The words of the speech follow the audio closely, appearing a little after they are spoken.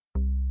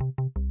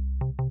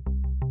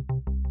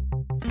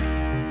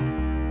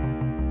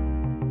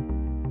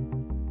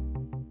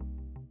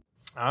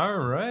All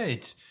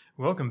right.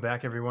 Welcome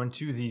back, everyone,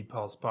 to the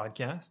Pulse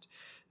Podcast,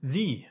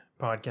 the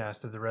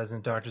podcast of the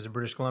resident doctors of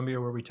British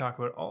Columbia, where we talk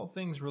about all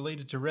things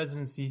related to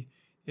residency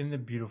in the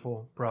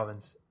beautiful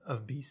province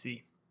of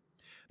BC.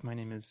 My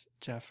name is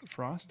Jeff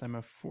Frost. I'm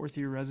a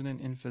fourth-year resident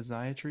in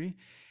physiatry,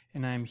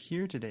 and I'm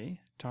here today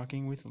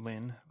talking with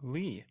Lynn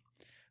Lee.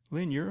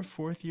 Lynn, you're a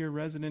fourth-year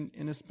resident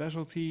in a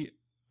specialty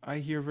I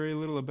hear very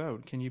little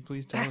about. Can you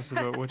please tell us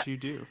about what you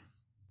do?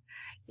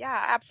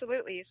 Yeah,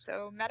 absolutely.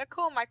 So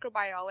medical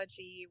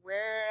microbiology,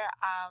 we're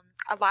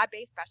a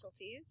lab-based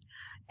specialty.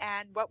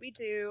 And what we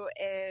do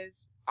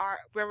is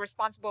we're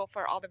responsible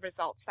for all the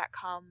results that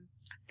come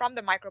from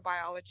the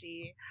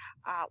microbiology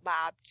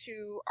lab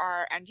to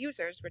our end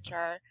users, which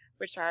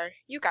are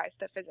you guys,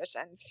 the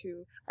physicians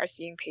who are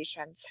seeing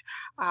patients.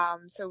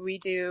 So we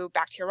do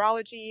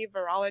bacteriology,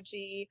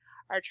 virology.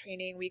 Our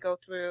training, we go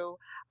through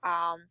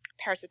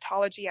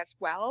parasitology as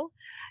well.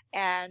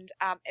 And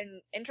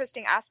an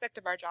interesting aspect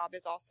of our job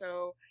is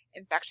also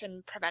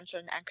infection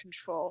prevention and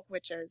control,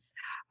 which is,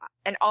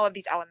 and all of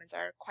these elements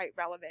are quite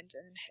relevant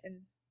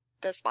in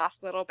this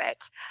last little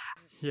bit.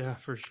 Yeah,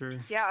 for sure.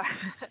 Yeah.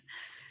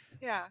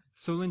 Yeah.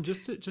 So Lynn,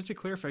 just to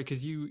clarify,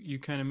 because you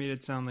kind of made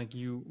it sound like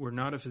you were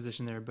not a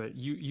physician there, but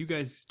you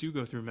guys do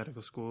go through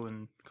medical school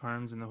and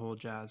CARMS and the whole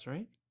jazz,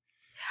 right?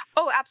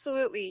 Oh,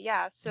 absolutely.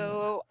 Yeah.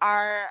 So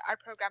our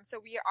program, so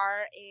we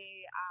are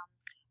a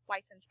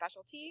licensed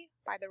specialty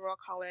by the Royal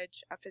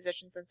College of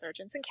Physicians and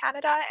Surgeons in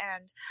Canada,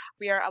 and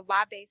we are a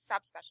lab-based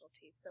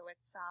subspecialty. So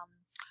it's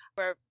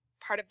we're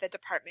part of the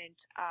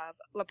Department of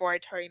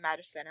Laboratory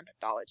Medicine and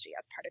Pathology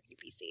as part of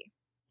UBC.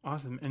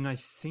 Awesome. And I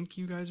think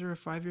you guys are a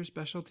 5-year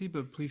specialty,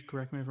 but please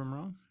correct me if I'm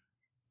wrong.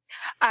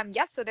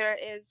 Yes, so there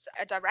is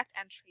a direct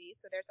entry.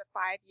 So there's a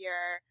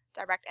 5-year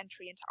direct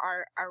entry into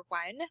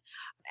R1.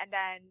 And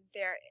then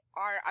there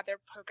are other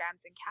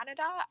programs in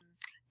Canada,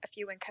 a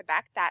few in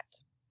Quebec, that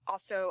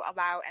also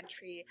allow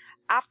entry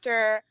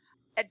after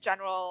a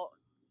general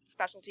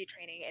specialty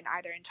training in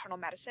either internal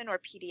medicine or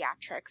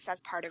pediatrics as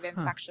part of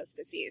infectious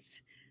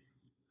disease.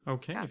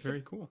 Okay,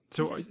 very cool.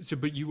 So,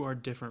 but you are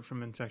different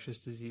from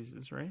infectious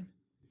diseases, right?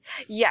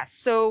 Yes,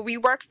 so we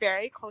work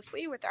very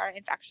closely with our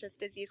infectious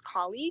disease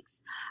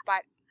colleagues,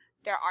 but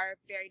there are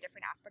very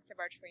different aspects of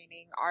our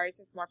training. Ours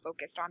is more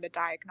focused on the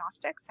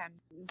diagnostics and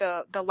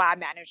the lab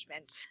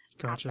management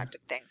aspect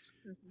of things.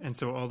 Mm-hmm. And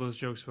so all those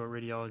jokes about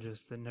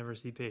radiologists that never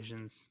see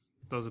patients,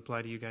 those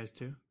apply to you guys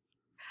too?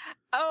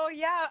 Oh,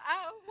 yeah.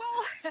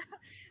 Well,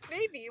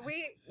 maybe.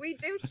 We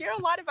do hear a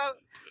lot about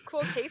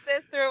cool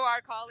cases through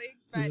our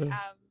colleagues, but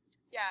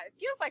yeah, it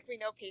feels like we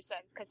know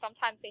patients because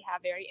sometimes they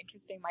have very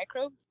interesting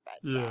microbes. But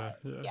yeah.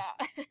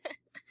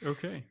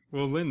 Okay.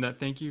 Well, Lynn,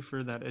 thank you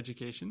for that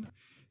education,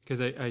 because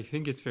I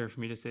think it's fair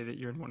for me to say that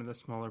you're in one of the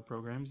smaller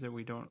programs that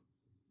we don't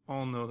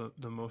all know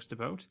the most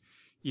about,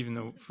 even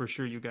though for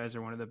sure you guys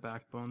are one of the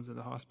backbones of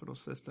the hospital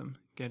system,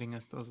 getting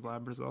us those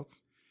lab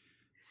results.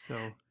 So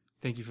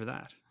thank you for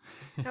that.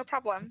 No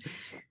problem.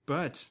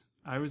 But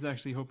I was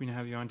actually hoping to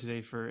have you on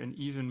today for an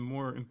even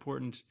more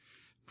important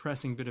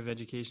pressing bit of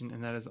education,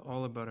 and that is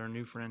all about our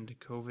new friend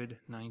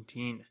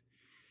COVID-19.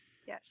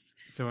 Yes.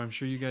 So I'm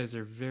sure you guys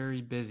are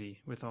very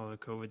busy with all the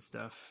COVID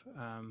stuff.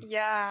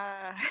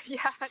 Yeah,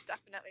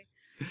 definitely.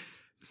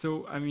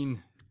 So, I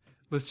mean,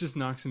 let's just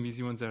knock some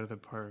easy ones out of the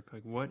park.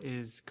 Like, what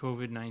is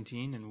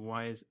COVID-19 and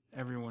why is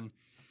everyone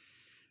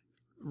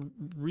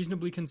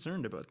reasonably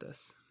concerned about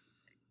this?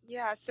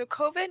 Yeah, so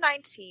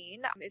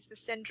COVID-19 is the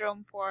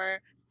syndrome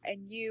for a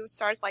new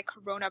SARS-like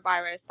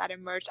coronavirus that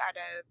emerged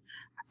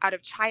out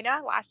of China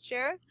last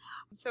year.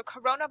 So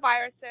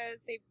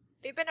coronaviruses,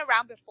 they've been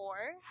around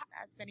before,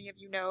 as many of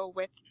you know,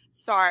 with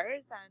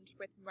SARS and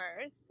with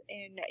MERS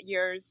in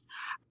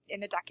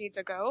the decades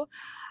ago.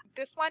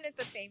 This one is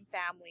the same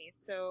family.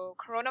 So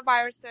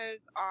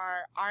coronaviruses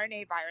are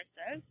RNA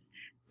viruses.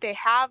 They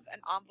have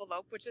an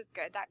envelope, which is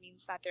good. That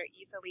means that they're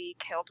easily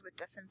killed with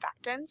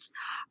disinfectants,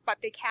 but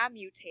they can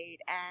mutate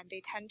and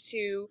they tend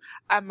to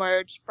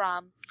emerge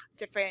from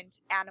different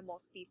animal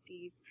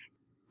species.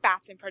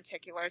 Bats in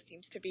particular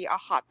seems to be a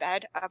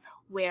hotbed of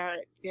where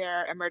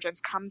their emergence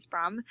comes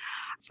from.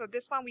 So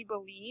this one, we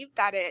believe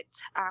that it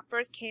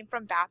first came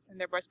from bats, and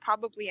there was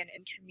probably an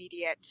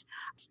intermediate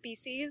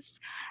species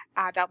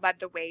that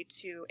led the way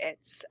to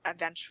its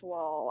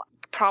eventual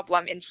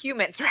problem in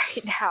humans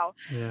right now.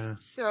 Yeah.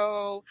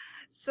 So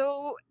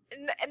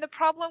and the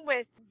problem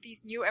with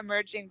these new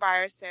emerging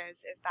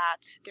viruses is that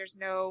there's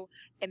no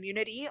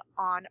immunity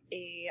on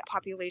a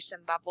population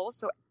level.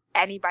 So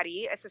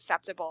anybody is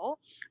susceptible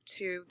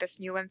to this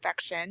new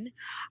infection.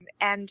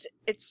 And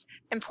it's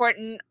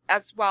important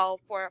as well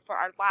for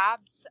our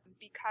labs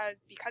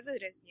because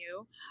it is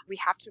new. We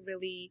have to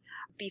really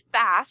be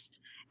fast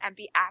and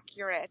be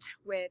accurate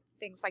with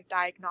things like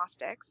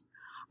diagnostics.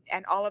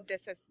 And all of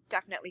this is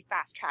definitely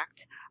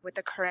fast-tracked with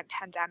the current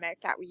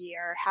pandemic that we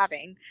are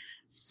having.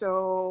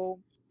 So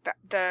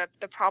the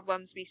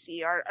problems we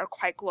see are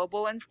quite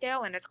global in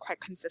scale, and it's quite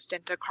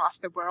consistent across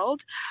the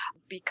world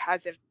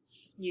because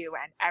it's new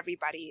and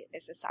everybody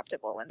is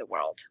susceptible in the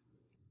world.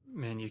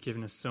 Man, you've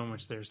given us so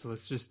much there. So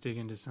let's just dig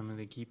into some of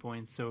the key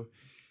points. So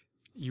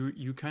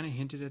you kind of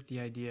hinted at the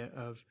idea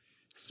of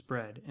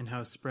spread and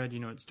how spread,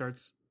 it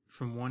starts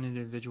from one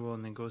individual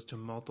and then goes to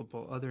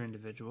multiple other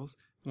individuals.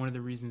 One of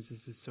the reasons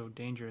this is so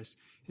dangerous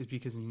is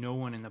because no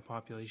one in the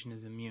population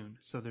is immune.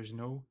 So there's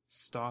no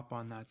stop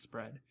on that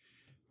spread.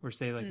 Or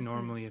say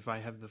normally if I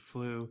have the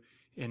flu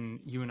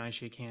and you and I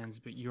shake hands,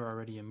 but you're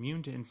already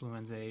immune to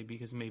influenza A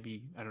because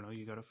maybe, I don't know,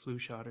 you got a flu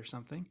shot or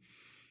something.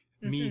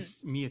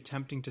 Me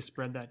attempting to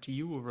spread that to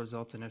you will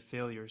result in a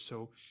failure.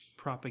 So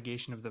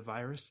propagation of the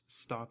virus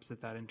stops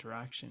at that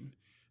interaction.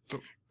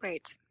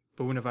 Right.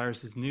 But when a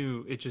virus is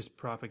new, it just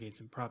propagates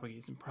and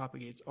propagates and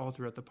propagates all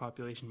throughout the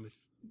population with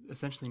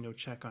essentially no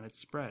check on its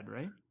spread,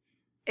 right?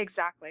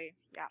 Exactly.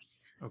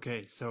 Yes.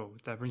 Okay, so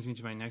that brings me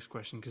to my next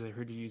question because I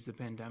heard you use the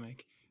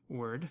pandemic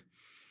word.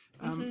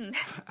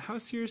 How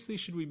seriously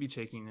should we be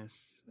taking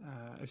this?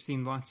 I've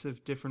seen lots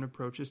of different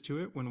approaches to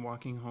it when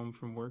walking home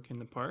from work in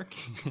the park.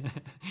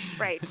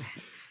 Right.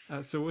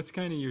 So what's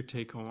kind of your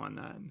take home on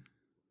that?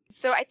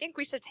 So I think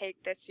we should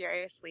take this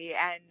seriously.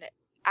 And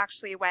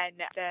actually, when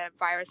the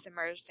virus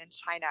emerged in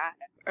China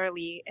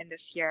early in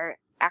this year,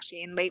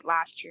 actually in late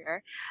last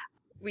year,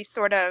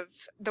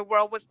 the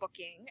world was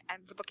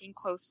looking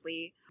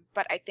closely,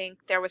 but I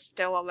think there was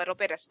still a little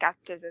bit of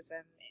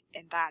skepticism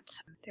in that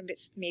there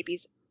maybe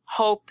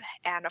hope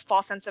and a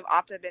false sense of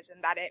optimism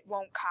that it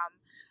won't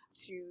come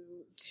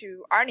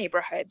to our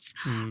neighborhoods.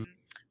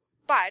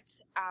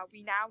 But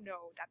we now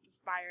know that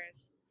this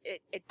virus,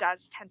 it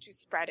does tend to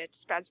spread. It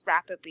spreads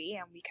rapidly,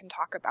 and we can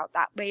talk about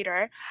that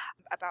later,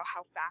 about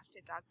how fast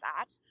it does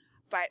that.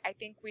 But I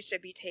think we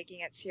should be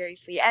taking it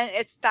seriously. And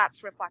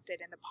that's reflected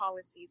in the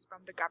policies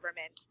from the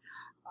government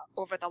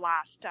over the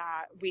last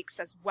weeks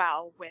as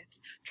well, with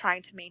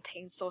trying to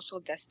maintain social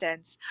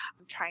distance,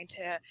 trying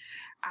to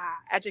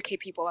educate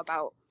people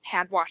about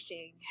hand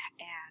washing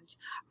and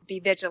be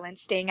vigilant,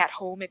 staying at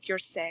home if you're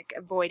sick,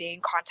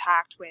 avoiding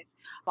contact with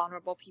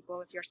vulnerable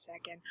people if you're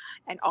sick,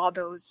 and all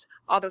those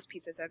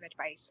pieces of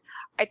advice.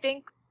 I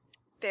think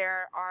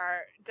there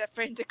are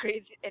different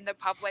degrees in the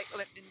public.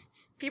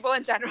 People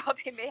in general,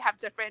 they may have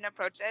different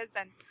approaches,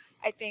 and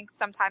I think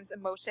sometimes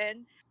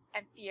emotion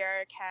and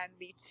fear can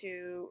lead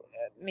to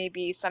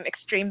maybe some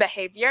extreme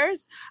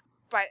behaviors.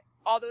 But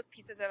all those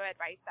pieces of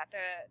advice that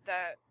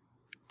the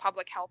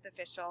public health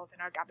officials in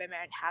our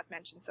government has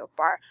mentioned so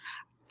far,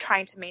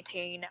 trying to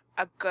maintain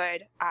a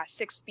good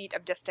 6 feet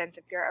of distance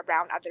if you're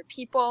around other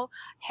people,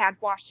 hand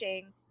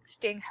washing,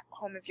 staying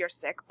home if you're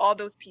sick, all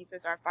those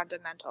pieces are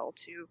fundamental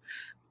to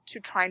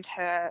trying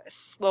to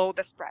slow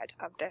the spread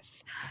of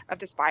this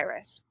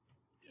virus.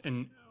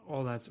 And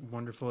all that's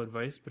wonderful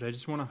advice, but I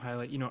just want to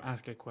highlight,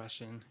 ask a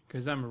question,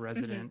 because I'm a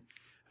resident.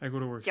 I go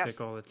to work sick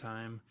all the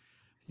time.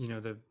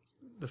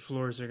 The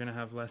floors are going to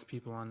have less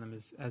people on them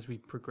as we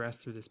progress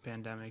through this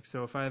pandemic.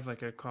 So if I have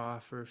like a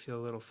cough or feel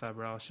a little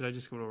febrile, should I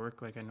just go to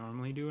work like I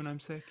normally do when I'm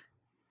sick?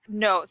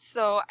 No.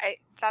 So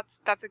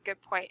that's a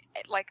good point.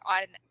 Like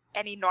on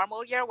any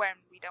normal year when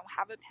we don't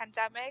have a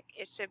pandemic,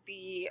 it should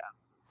be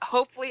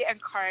hopefully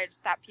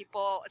encourage that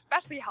people,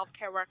 especially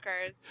healthcare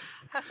workers,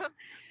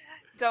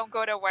 don't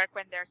go to work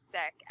when they're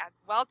sick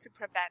as well, to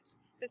prevent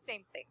the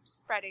same thing,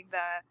 spreading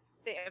the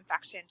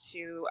infection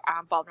to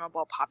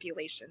vulnerable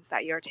populations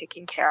that you're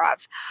taking care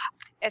of.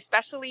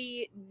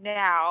 Especially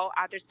now,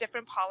 there's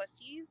different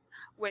policies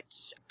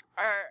which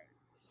are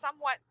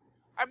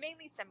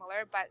mainly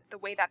similar, but the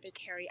way that they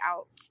carry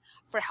out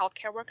for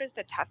healthcare workers,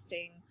 the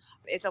testing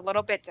is a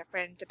little bit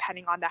different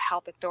depending on the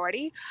health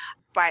authority.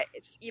 But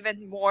it's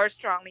even more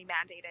strongly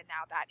mandated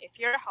now that if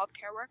you're a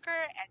healthcare worker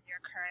and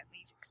you're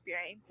currently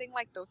experiencing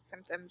like those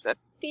symptoms of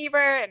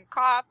fever and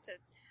cough,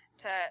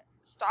 to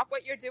stop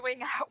what you're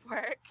doing at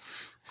work,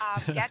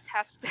 get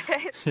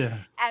tested,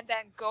 and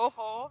then go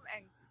home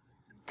and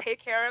take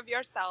care of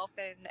yourself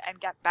and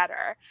get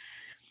better.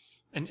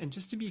 And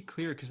just to be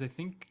clear, because I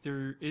think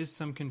there is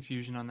some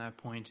confusion on that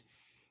point,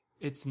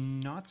 it's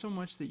not so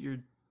much that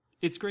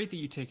it's great that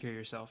you take care of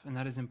yourself, and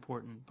that is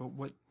important, but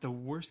what the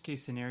worst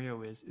case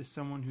scenario is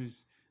someone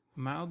who's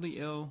mildly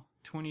ill,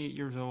 28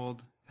 years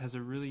old, has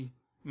a really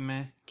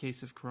meh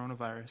case of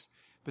coronavirus,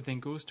 but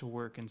then goes to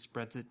work and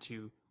spreads it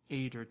to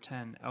 8 or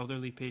 10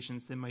 elderly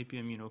patients that might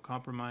be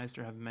immunocompromised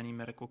or have many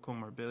medical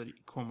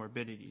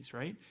comorbidities,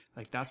 right?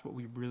 Like that's what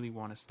we really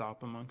want to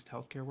stop amongst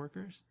healthcare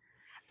workers.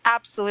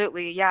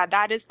 Absolutely. Yeah,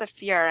 that is the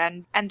fear.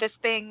 And this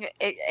thing,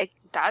 it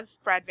does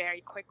spread very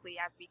quickly,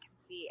 as we can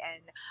see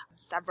in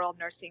several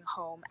nursing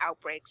home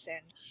outbreaks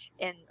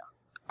in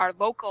our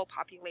local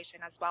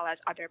population as well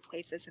as other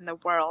places in the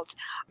world.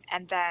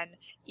 And then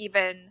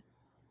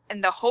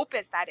and the hope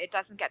is that it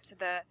doesn't get to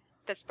the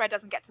spread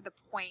doesn't get to the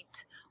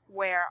point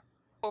where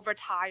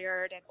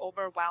overtired and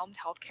overwhelmed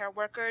healthcare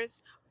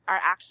workers are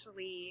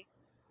actually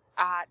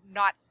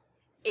not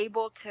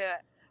able to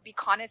be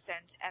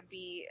cognizant and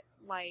be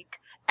like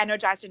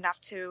energized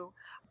enough to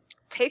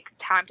take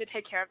time to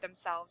take care of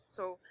themselves.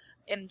 So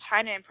in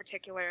China in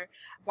particular,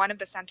 one of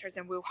the centers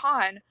in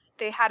Wuhan,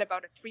 they had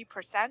about a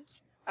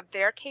 3% of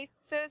their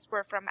cases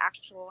were from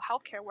actual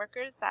healthcare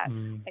workers that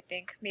I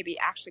think maybe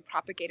actually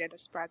propagated the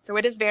spread. So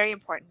it is very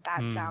important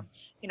that,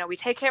 we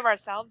take care of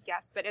ourselves,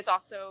 yes, but it's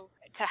also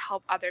to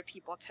help other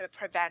people to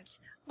prevent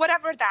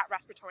whatever that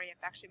respiratory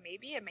infection may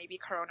be. It may be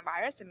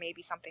coronavirus, it may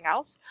be something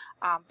else,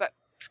 but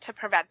to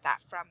prevent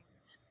that from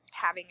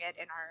having it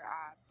in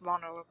our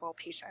vulnerable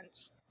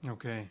patients.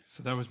 Okay,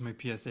 so that was my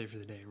PSA for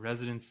the day.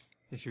 Residents,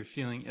 if you're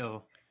feeling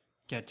ill,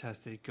 get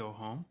tested, go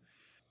home.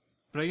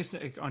 But I guess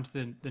on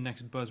to the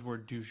next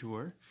buzzword du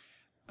jour,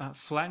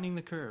 flattening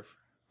the curve.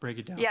 Break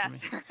it down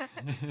for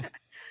me.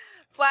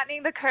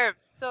 Flattening the curve.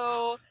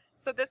 So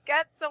this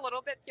gets a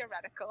little bit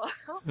theoretical,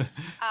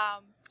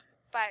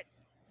 but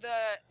the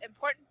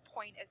important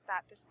point is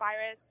that this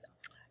virus,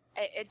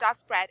 it does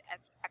spread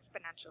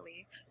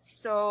exponentially.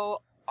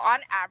 So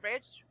on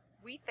average,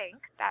 we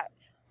think that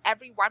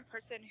every one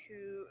person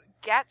who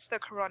gets the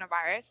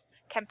coronavirus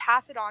can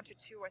pass it on to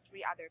 2 or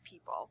 3 other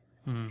people.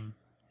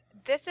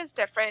 This is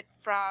different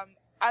from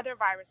other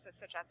viruses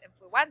such as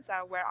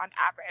influenza, where on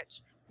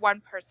average,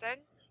 one person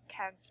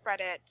can spread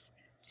it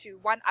to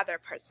one other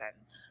person.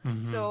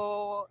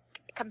 So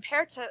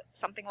compared to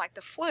something like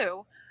the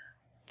flu,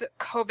 the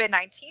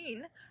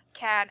COVID-19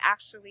 can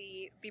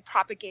actually be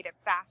propagated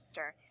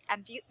faster.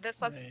 And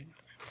this leads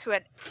to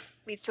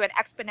an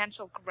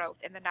exponential growth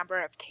in the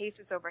number of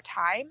cases over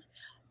time.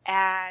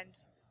 And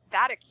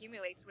that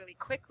accumulates really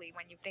quickly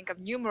when you think of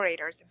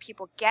numerators and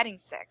people getting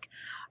sick.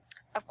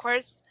 Of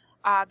course,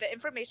 the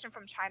information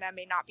from China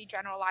may not be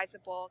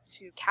generalizable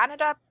to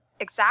Canada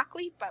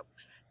exactly, but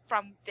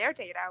from their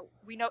data,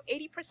 we know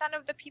 80%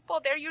 of the people,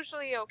 they're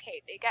usually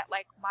okay. They get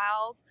like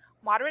mild,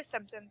 moderate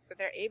symptoms, but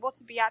they're able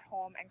to be at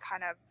home and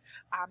kind of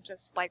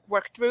just like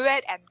work through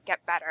it and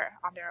get better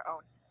on their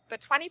own.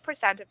 But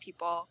 20% of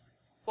people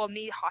will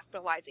need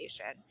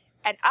hospitalization.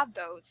 And of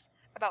those,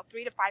 about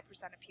 3 to 5%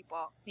 of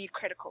people need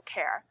critical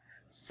care.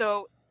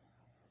 So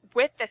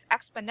with this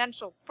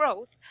exponential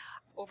growth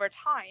over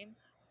time,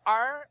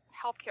 our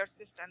healthcare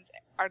systems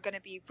are going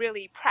to be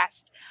really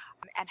pressed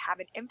and have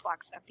an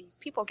influx of these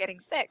people getting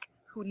sick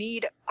who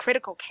need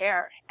critical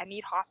care and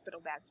need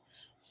hospital beds.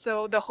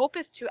 So the hope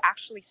is to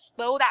actually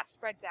slow that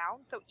spread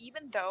down. So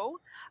even though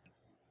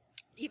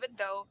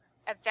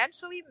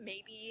eventually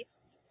maybe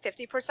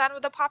 50%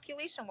 of the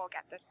population will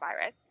get this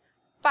virus,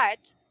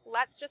 but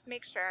let's just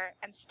make sure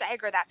and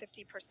stagger that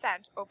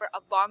 50% over a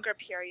longer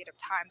period of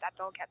time that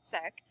they'll get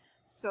sick,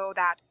 so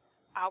that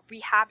we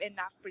have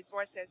enough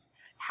resources,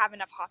 have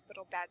enough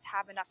hospital beds,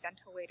 have enough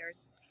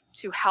ventilators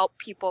to help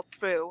people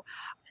through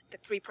the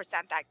 3%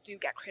 that do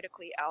get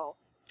critically ill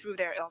through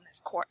their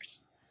illness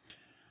course.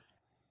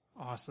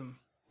 Awesome.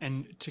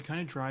 And to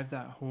kind of drive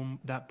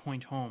that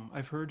point home,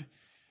 I've heard,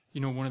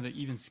 one of the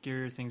even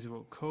scarier things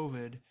about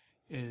COVID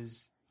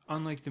is,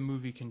 unlike the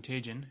movie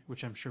Contagion,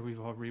 which I'm sure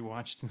we've all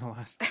rewatched in the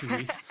last 2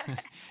 weeks,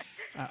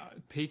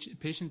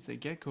 patients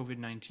that get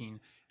COVID-19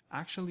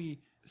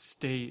 actually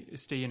stay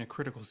in a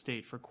critical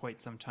state for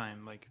quite some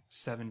time, like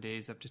 7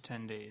 days up to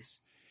 10 days.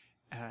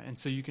 And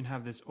so you can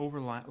have this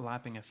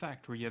overlapping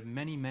effect where you have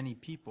many, many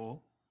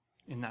people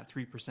in that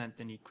 3%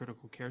 that need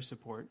critical care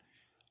support,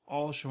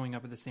 all showing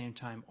up at the same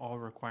time, all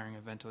requiring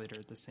a ventilator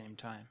at the same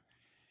time.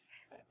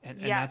 And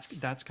yes.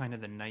 that's kind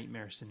of the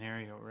nightmare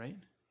scenario, right?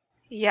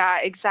 Yeah,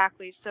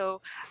 exactly.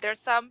 So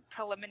there's some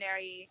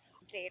preliminary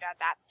data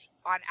that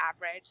on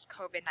average,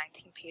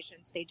 COVID-19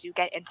 patients, they do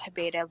get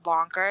intubated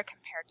longer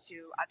compared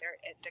to other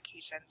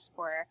indications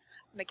for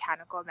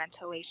mechanical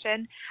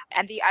ventilation.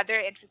 And the other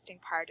interesting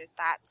part is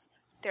that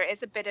there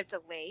is a bit of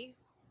delay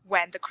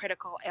when the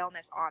critical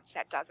illness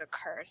onset does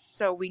occur.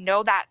 So we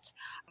know that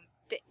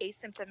the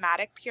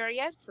asymptomatic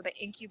period, so the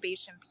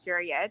incubation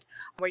period,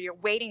 where you're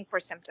waiting for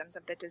symptoms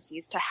of the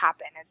disease to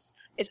happen,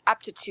 is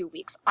up to 2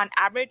 weeks. On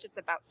average, it's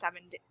about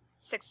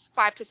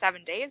 5 to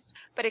 7 days,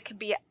 but it can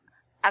be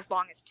as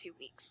long as 2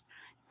 weeks.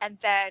 And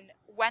then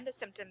when the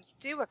symptoms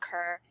do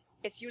occur,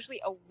 it's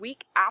usually a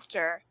week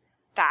after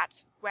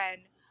that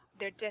when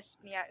their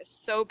dyspnea is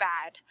so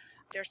bad,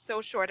 they're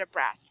so short of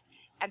breath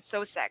and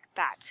so sick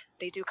that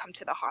they do come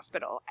to the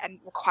hospital and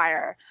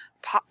require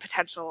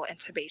potential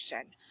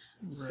intubation.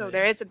 Right. So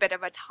there is a bit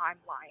of a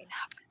timeline,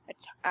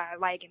 a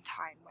lag in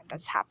time when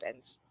this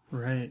happens.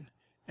 Right.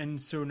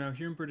 And so now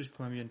here in British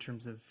Columbia, in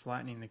terms of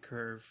flattening the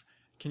curve,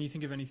 can you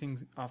think of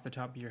anything off the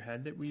top of your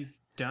head that we've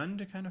done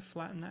to kind of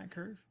flatten that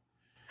curve?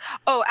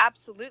 Oh,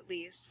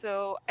 absolutely.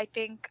 So I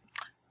think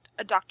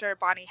Dr.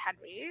 Bonnie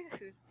Henry,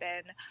 who's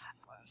been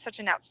such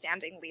an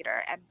outstanding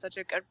leader and such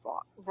a good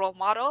role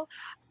model,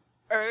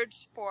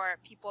 urged for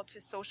people to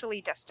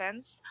socially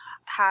distance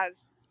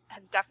has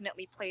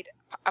definitely played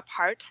a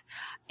part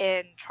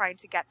in trying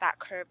to get that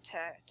curve to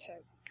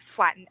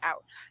flatten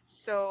out.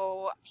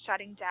 So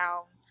shutting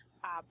down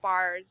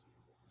bars,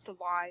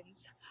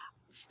 salons,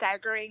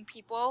 staggering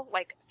people,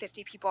 like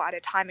 50 people at a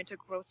time, into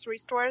grocery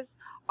stores,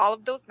 all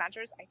of those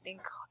measures I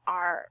think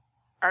are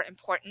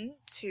important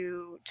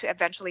to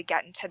eventually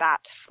get into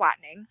that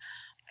flattening.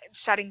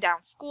 Shutting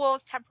down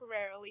schools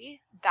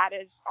temporarily, that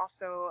is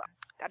also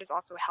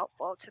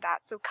helpful to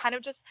that. So kind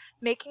of just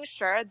making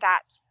sure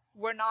that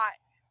we're not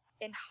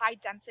in high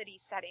density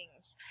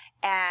settings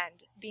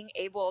and being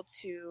able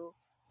to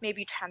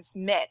maybe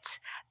transmit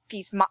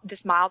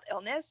this mild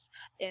illness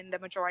in the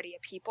majority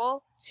of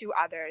people to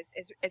others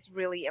is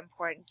really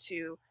important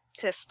to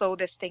slow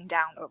this thing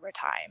down over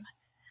time.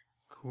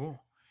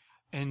 Cool.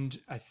 And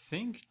I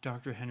think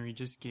Dr. Henry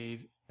just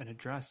gave an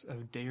address a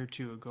day or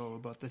two ago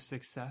about the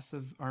success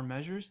of our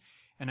measures.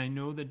 And I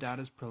know the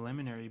data is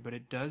preliminary, but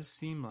it does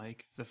seem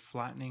like the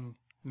flattening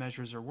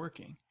measures are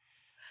working.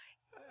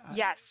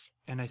 Yes.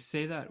 And I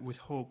say that with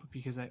hope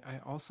because I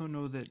also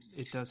know that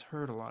it does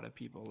hurt a lot of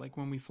people. Like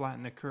when we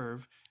flatten the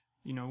curve,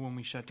 when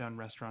we shut down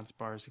restaurants,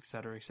 bars, et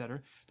cetera,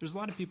 there's a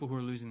lot of people who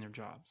are losing their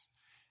jobs.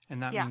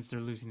 And that means they're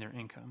losing their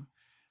income.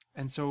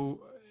 And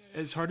so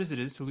as hard as it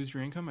is to lose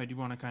your income, I do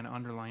want to kind of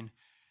underline,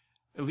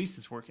 at least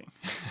it's working.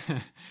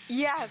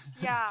 Yes,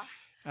 yeah.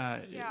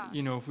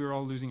 If we were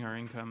all losing our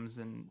incomes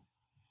and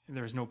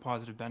there's no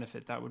positive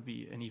benefit, that would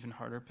be an even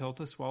harder pill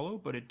to swallow.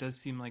 But it does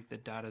seem like the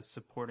data is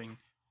supporting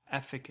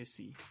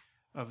efficacy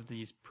of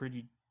these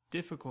pretty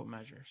difficult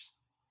measures.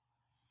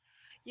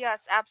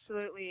 Yes,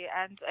 absolutely.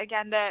 And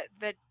again,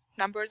 the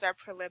numbers are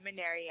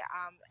preliminary.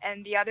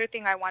 And the other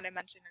thing I want to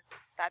mention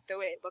is that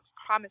though it looks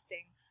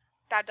promising,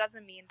 that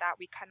doesn't mean that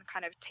we can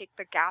kind of take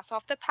the gas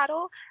off the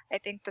pedal. I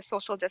think the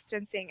social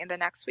distancing in the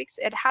next weeks,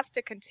 it has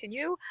to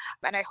continue.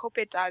 And I hope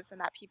it does,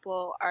 and that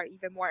people are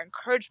even more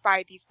encouraged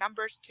by these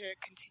numbers to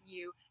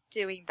continue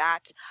doing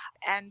that.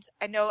 And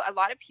I know a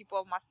lot of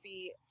people must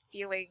be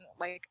feeling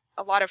like,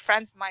 a lot of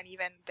friends of mine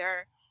even,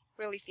 they're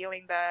really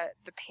feeling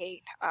the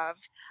pain of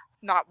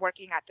not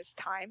working at this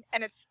time.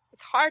 And it's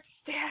hard to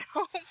stay at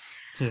home.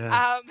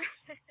 Yeah.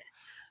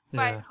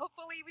 But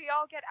hopefully we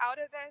all get out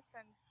of this,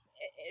 and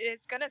it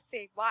is going to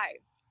save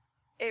lives.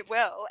 It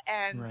will.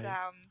 And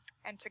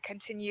and to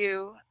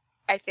continue,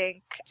 I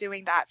think,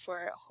 doing that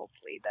for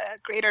hopefully the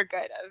greater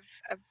good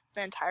of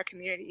the entire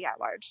community at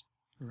large.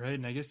 Right.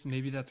 And I guess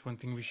maybe that's one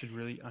thing we should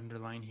really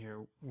underline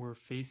here. We're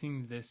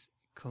facing this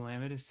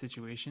calamitous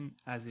situation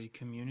as a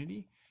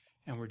community,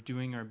 and we're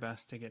doing our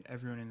best to get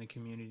everyone in the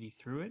community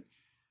through it,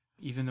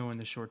 even though in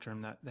the short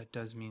term that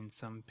does mean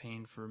some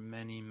pain for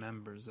many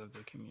members of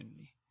the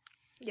community.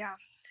 Yeah.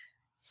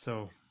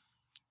 So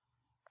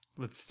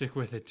let's stick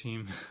with it,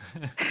 team.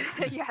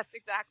 Yes,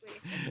 exactly.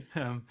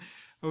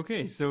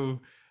 Okay, so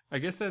I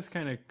guess that's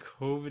kind of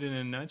COVID in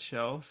a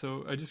nutshell.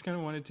 So I just kind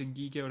of wanted to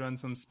geek out on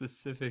some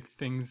specific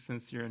things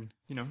since you're in,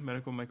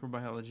 medical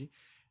microbiology.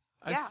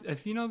 I've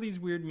seen all these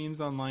weird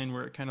memes online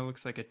where it kind of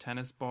looks like a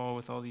tennis ball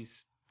with all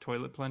these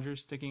toilet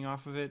plungers sticking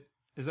off of it.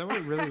 Is that what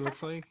it really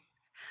looks like?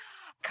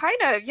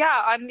 Kind of,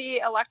 yeah. On the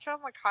electron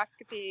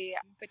microscopy,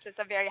 which is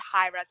a very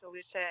high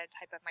resolution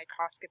type of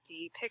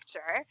microscopy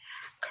picture,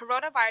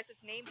 coronavirus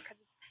is named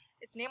because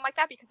it's named like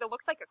that because it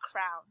looks like a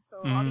crown.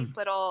 So all these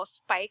little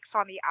spikes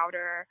on the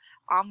outer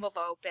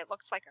envelope, it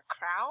looks like a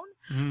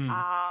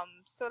crown.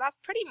 So that's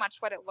pretty much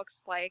what it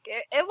looks like.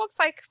 It looks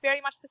like very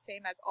much the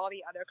same as all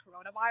the other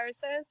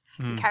coronaviruses.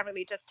 You can't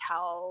really just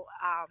tell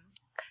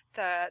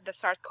the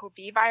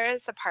SARS-CoV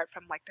virus apart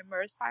from like the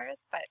MERS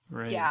virus,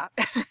 but yeah.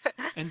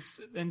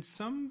 And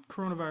some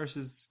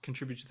coronaviruses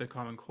contribute to the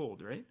common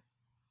cold, right?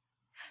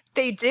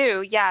 They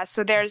do, yeah.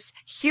 So there's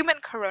human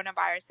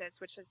coronaviruses,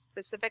 which is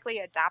specifically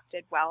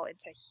adapted well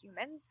into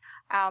humans,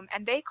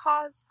 and they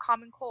cause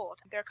common cold.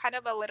 They're kind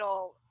of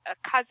a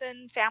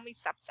cousin family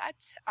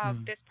subset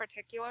of this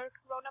particular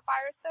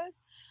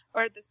coronaviruses,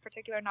 or this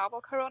particular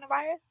novel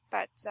coronavirus.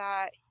 But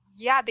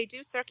yeah, they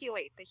do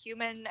circulate. The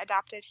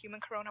adapted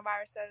human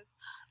coronaviruses,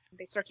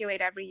 they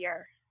circulate every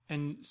year.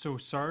 And so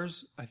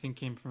SARS, I think,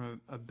 came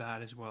from a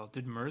bat as well.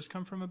 Did MERS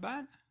come from a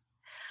bat?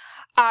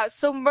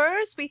 So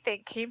MERS, we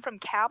think, came from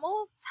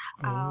camels.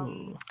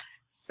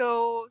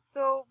 So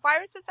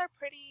viruses are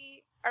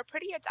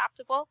pretty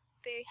adaptable.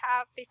 They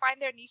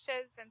find their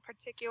niches in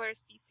particular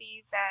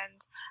species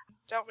and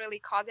don't really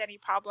cause any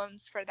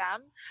problems for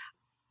them.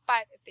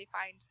 But if they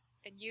find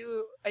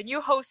a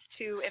new host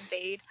to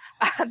invade,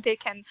 they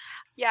can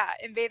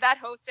invade that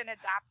host and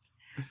adapt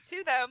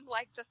to them,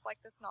 just like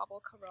this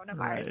novel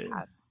coronavirus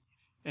has.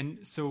 And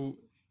so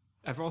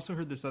I've also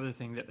heard this other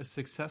thing, that a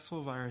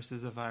successful virus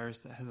is a virus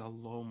that has a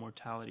low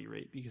mortality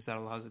rate because that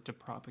allows it to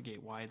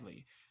propagate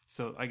widely.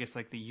 So I guess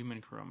like the human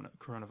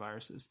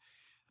coronaviruses.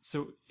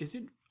 So is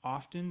it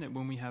often that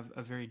when we have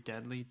a very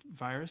deadly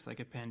virus, like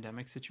a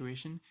pandemic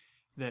situation,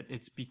 that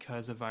it's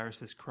because a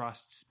virus has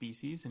crossed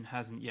species and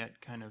hasn't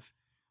yet kind of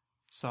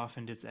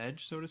softened its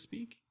edge, so to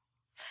speak?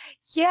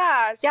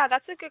 Yeah,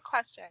 that's a good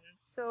question.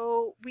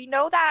 So we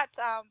know that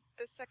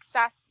the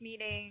success,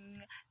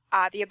 meaning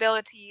the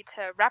ability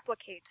to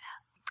replicate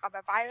of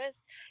a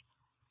virus,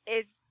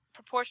 is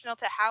proportional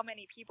to how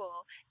many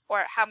people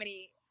or how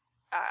many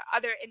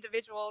other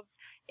individuals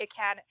it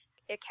can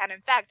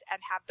infect, and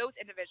have those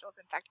individuals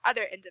infect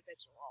other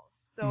individuals.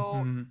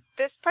 So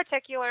this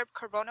particular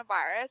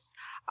coronavirus,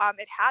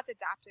 it has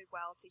adapted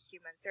well to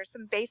humans. There's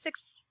some basic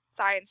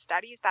science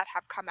studies that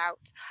have come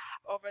out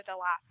over the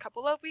last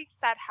couple of weeks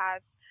that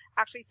has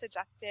actually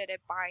suggested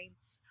it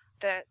binds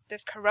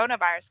this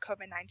coronavirus,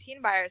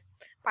 COVID-19 virus,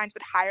 binds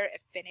with higher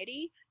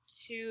affinity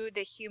to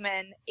the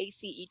human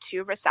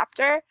ACE2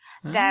 receptor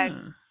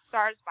than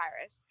SARS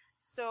virus.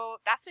 So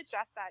that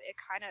suggests that it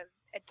kind of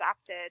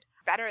adapted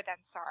better than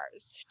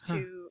SARS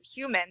to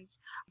humans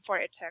for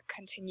it to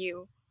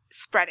continue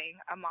spreading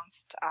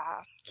amongst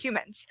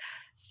humans.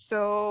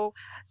 So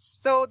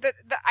the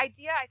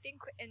idea, I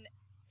think,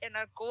 in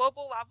a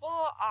global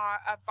level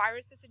of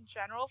viruses in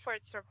general for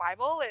its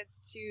survival is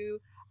to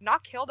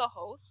not kill the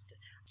host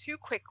too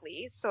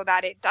quickly so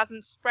that it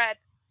doesn't spread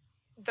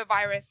the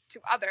virus to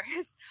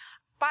others,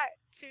 but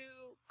to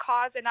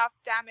cause enough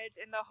damage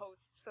in the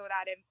host so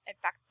that it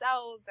infects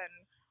cells and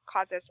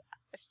causes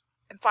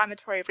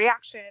inflammatory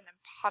reaction and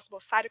possible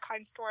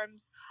cytokine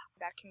storms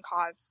that can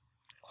cause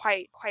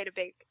quite a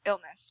big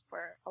illness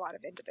for a lot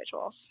of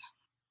individuals.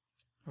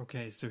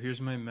 Okay, so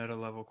here's my meta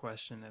level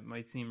question that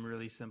might seem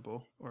really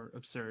simple or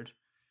absurd.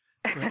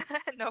 But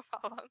no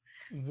problem.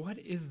 What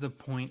is the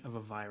point of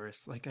a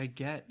virus? Like, I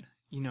get,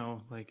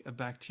 like a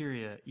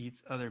bacteria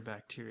eats other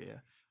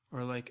bacteria,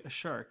 or like a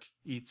shark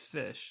eats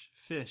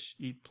fish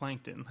eat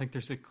plankton. Like,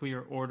 there's a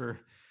clear order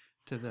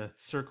to the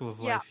circle of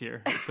life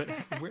here. But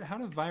how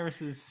do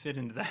viruses fit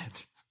into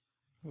that?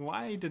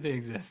 Why do they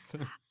exist?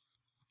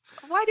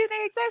 Why do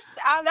they exist?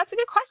 That's a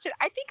good question.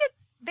 I think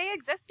they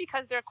exist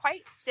because they're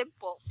quite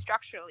simple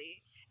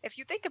structurally. If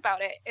you think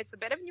about it, it's a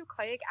bit of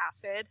nucleic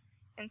acid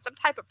in some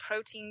type of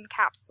protein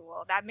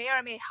capsule that may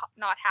or may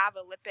not have a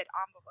lipid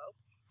envelope.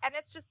 And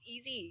it's just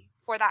easy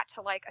for that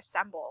to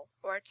assemble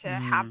or to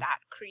have that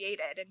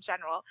created in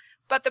general.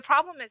 But the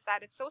problem is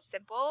that it's so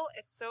simple,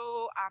 it's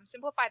so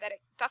simplified that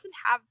it doesn't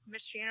have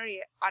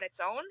machinery on its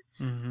own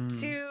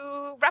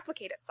to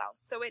replicate itself.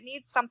 So it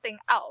needs something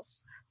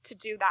else to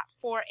do that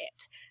for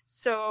it.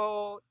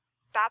 So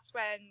that's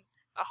when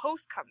a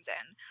host comes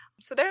in.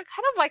 So they're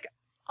kind of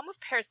almost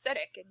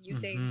parasitic in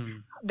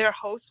using their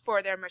host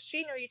for their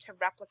machinery to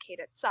replicate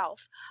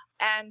itself.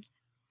 And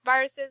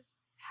viruses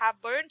have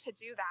learned to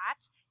do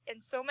that in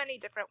so many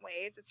different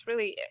ways. It's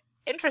really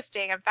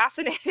interesting and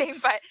fascinating,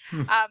 but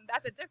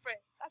that's a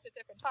different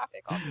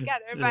topic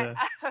altogether. Yeah.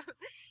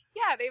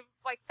 But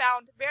they've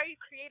found very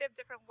creative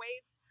different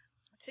ways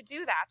to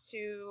do that.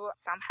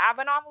 Some have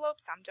an envelope,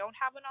 some don't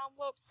have an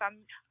envelope,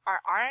 some are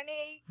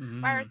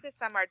RNA viruses,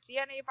 some are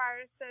DNA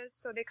viruses.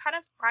 So they kind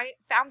of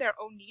found their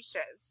own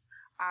niches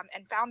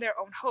and found their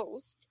own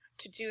hosts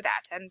to do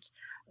that. And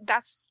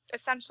that's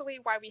essentially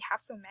why we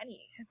have so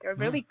many. They're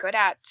really good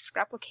at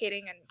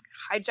replicating and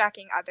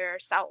hijacking other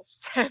cells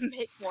to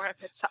make more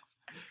of itself.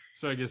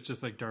 So I guess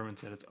just like Darwin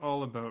said, it's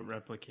all about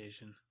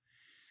replication.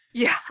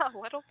 Yeah, a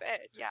little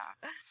bit, yeah.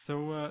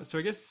 So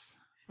I guess,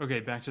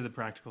 okay, back to the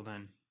practical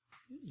then.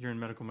 You're in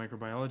medical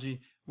microbiology.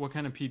 What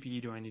kind of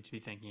PPE do I need to be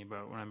thinking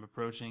about when I'm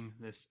approaching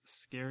this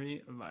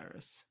scary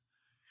virus?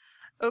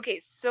 Okay,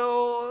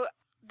 so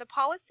the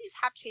policies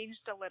have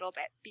changed a little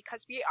bit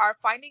because we are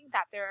finding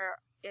that there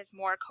is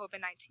more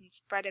COVID-19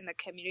 spread in the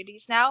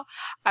communities now.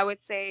 I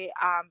would say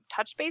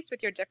touch base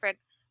with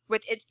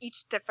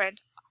each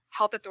different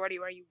health authority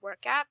where you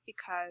work at,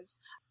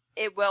 because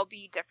it will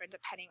be different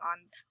depending on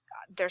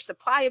their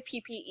supply of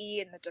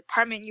PPE in the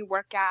department you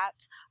work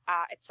at,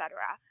 etc.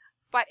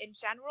 But in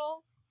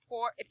general,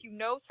 if you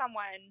know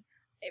someone,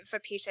 if a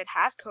patient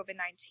has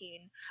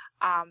COVID-19,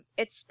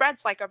 it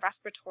spreads like a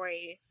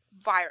respiratory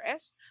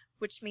virus,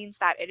 which means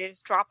that it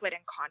is droplet in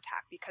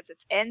contact because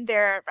it's in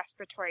their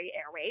respiratory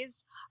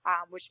airways,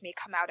 which may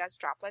come out as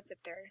droplets if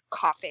they're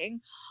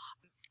coughing,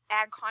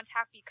 and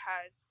contact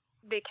because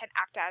they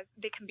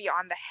can be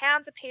on the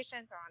hands of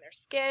patients or on their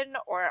skin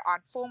or on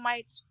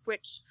fomites,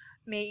 which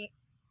may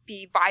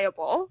be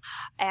viable,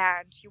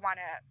 and you want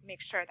to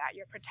make sure that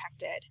you're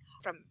protected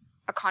from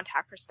a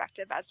contact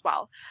perspective as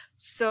well.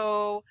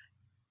 So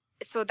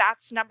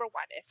that's number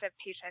one. If a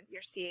patient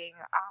you're seeing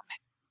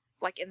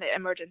in the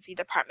emergency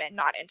department,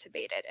 not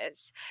intubated, it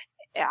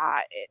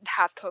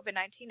has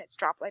COVID-19, it's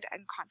droplet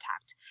and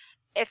contact.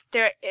 If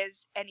there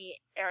is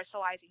any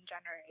aerosolizing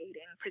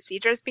generating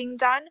procedures being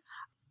done,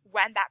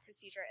 when that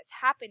procedure is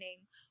happening,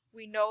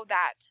 we know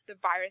that the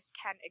virus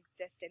can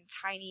exist in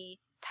tiny,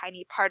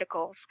 tiny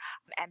particles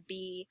and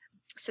be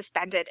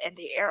suspended in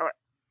the air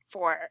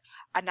for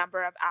a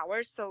number of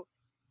hours. So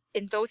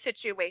in those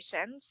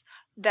situations,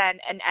 then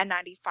an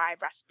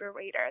N95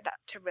 respirator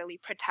to really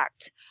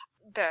protect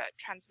the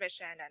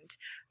transmission and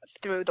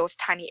through those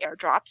tiny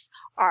airdrops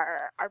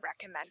are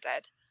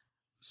recommended.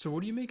 So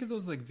what do you make of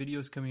those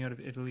videos coming out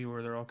of Italy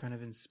where they're all kind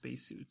of in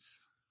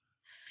spacesuits?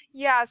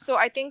 Yeah, so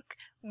I think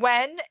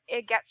when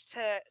it gets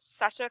to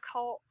such a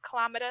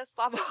calamitous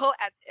level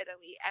as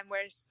Italy, and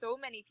where so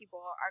many people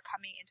are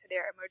coming into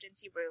their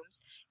emergency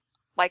rooms,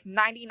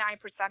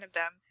 99% of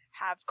them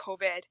have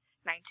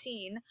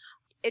COVID-19,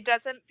 it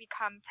doesn't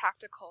become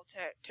practical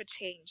to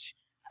change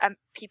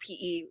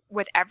PPE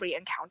with every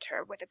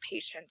encounter with a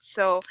patient.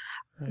 So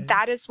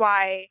that is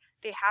why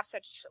they have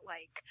such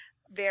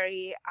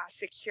very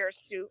secure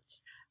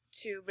suits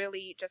to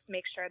really just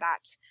make sure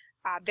that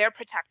they're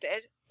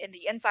protected in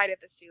the inside of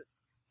the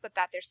suits, but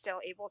that they're still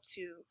able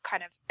to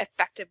kind of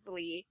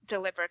effectively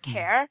deliver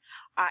care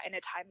in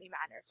a timely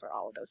manner for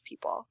all of those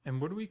people. And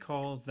what do we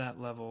call that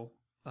level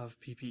of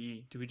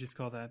PPE? Do we just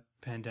call that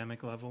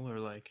pandemic level, or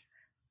like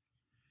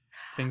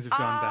things have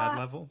gone bad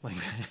level? Like,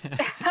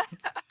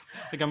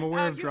 like I'm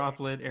aware of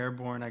droplet,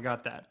 airborne. I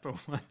got that, but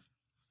what's...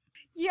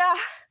 Yeah,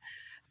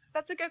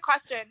 that's a good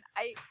question.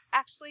 I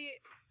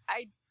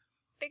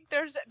think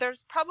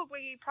there's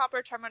probably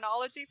proper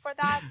terminology for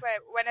that,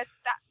 but when it's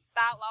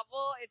that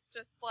level, it's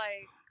just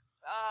like,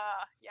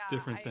 yeah,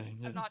 different thing.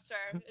 Yeah. I'm not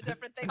sure. A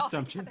different thing I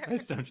stumped you.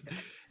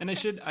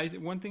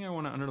 And one thing I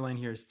want to underline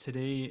here is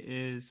today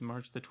is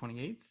March the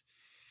 28th.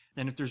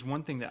 And if there's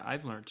one thing that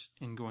I've learned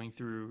in going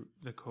through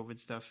the COVID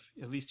stuff,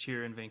 at least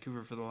here in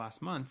Vancouver for the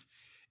last month,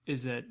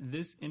 is that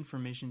this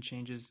information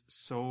changes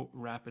so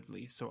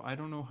rapidly. So I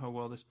don't know how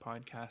well this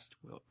podcast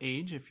will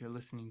age if you're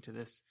listening to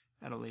this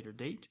at a later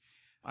date.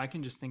 I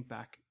can just think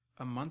back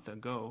a month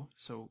ago,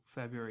 so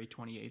February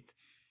 28th,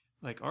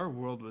 like our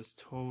world was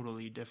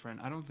totally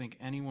different. I don't think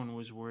anyone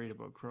was worried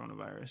about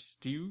coronavirus.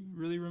 Do you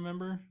really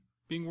remember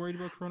being worried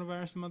about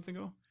coronavirus a month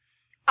ago?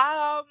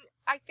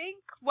 I think,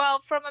 well,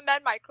 from a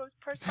MedMicro's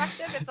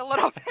perspective, it's a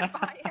little bit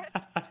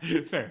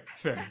biased. Fair.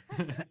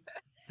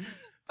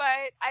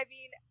 But I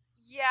mean,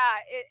 yeah,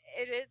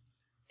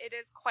 it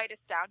is quite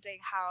astounding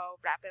how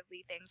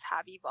rapidly things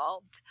have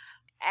evolved.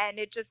 And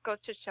it just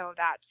goes to show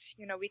that,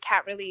 we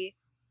can't really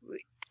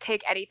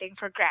take anything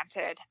for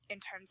granted in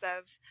terms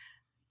of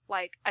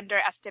like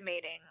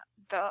underestimating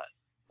the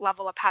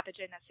level of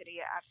pathogenicity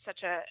of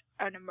such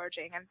an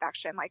emerging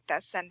infection like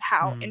this, and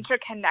how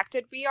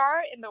interconnected we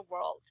are in the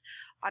world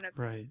on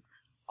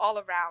all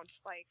around.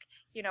 Like,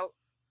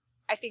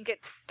 I think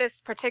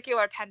this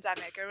particular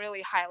pandemic, it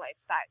really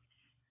highlights that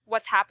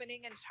what's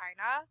happening in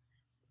China,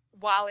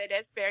 while it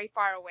is very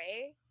far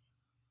away,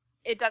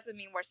 it doesn't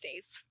mean we're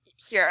safe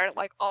here,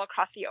 like all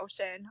across the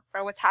ocean,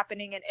 or what's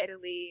happening in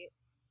Italy.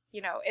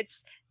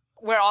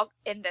 We're all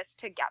in this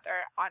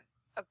together on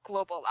a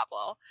global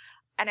level.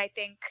 And I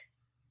think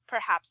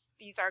perhaps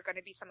these are going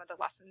to be some of the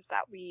lessons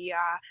that we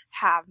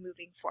have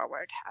moving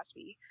forward as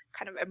we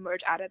kind of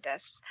emerge out of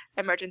this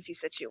emergency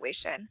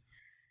situation.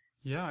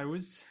 Yeah, I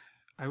was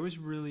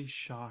really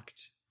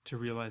shocked to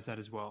realize that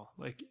as well.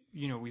 Like,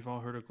 we've all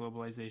heard of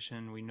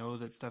globalization. We know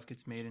that stuff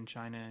gets made in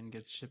China and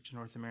gets shipped to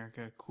North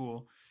America.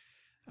 Cool.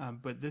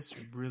 But this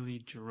really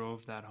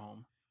drove that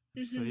home.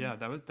 Mm-hmm. So yeah,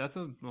 that's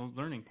a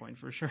learning point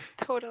for sure.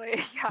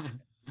 Totally. Yeah,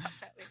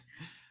 definitely.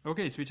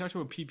 Okay, so we talked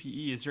about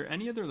PPE. Is there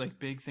any other like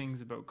big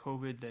things about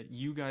COVID that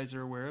you guys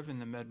are aware of in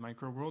the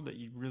MedMicro world that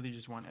you really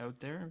just want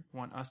out there,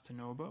 want us to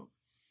know about?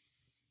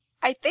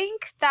 I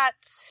think that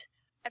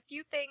a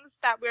few things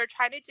that we're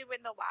trying to do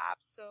in the lab.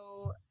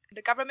 So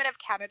the government of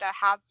Canada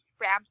has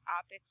ramped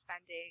up its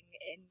spending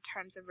in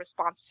terms of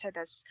response to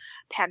this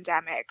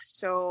pandemic.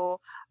 So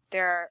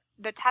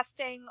the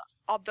testing,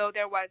 although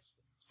there was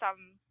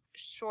some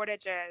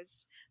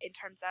shortages in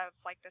terms of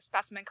like the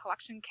specimen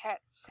collection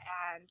kits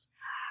and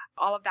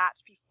all of that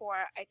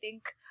before, I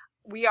think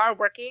we are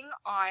working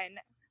on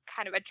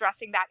kind of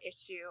addressing that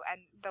issue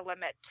and the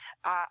limit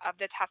of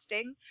the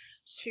testing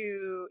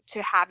to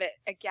have it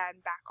again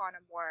back on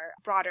a more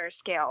broader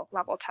scale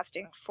level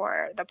testing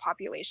for the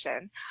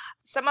population.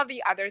 Some of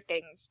the other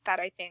things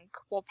that I think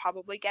will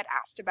probably get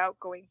asked about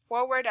going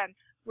forward, and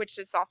which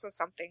is also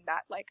something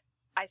that like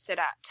I sit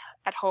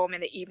at home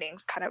in the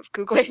evenings kind of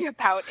Googling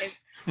about,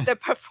 is the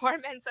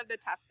performance of the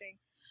testing.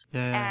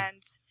 Yeah.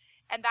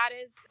 And that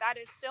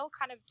is still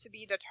kind of to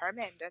be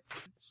determined.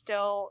 It's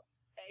still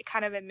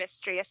kind of a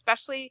mystery,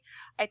 especially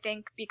I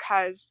think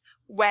because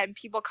when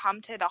people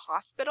come to the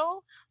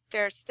hospital,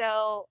 they're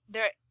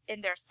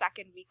in their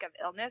second week of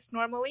illness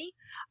normally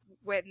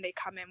when they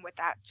come in with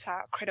that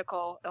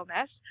critical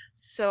illness.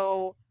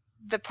 So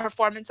the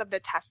performance of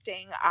the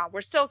testing,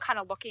 we're still kind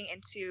of looking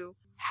into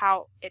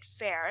how it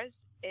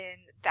fares in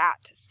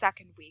that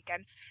second week.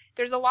 And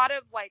there's a lot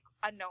of like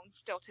unknowns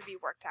still to be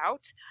worked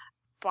out,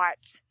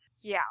 but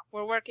yeah,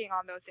 we're working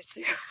on those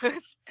issues.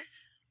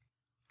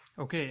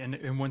 Okay,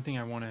 and one thing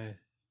I want to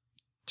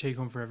take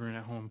home for everyone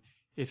at home,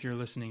 if you're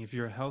listening, if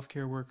you're a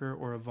healthcare worker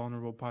or a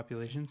vulnerable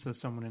population, so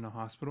someone in a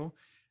hospital,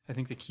 I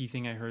think the key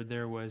thing I heard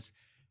there was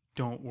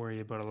don't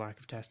worry about a lack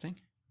of testing.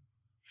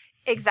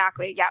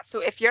 Exactly, yeah. So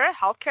if you're a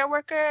healthcare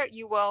worker,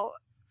 you will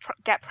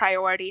get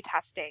priority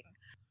testing.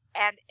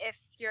 And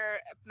if you're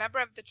a member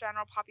of the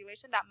general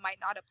population, that might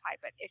not apply.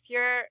 But if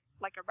you're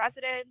like a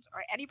resident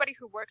or anybody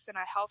who works in a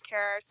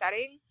healthcare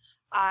setting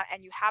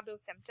and you have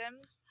those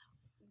symptoms,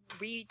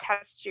 we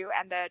test you,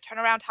 and the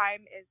turnaround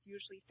time is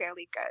usually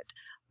fairly good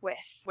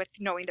with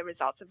knowing the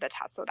results of the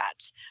test, so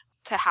that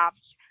to have,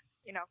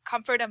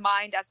 comfort of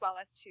mind as well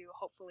as to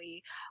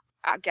hopefully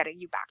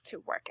getting you back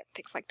to work and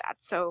things like that.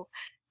 So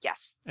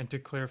yes. And to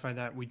clarify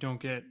that, we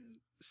don't get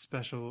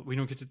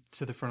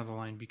to the front of the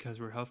line because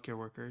we're healthcare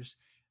workers.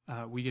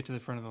 We get to the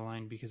front of the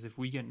line because if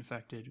we get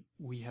infected,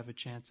 we have a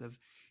chance of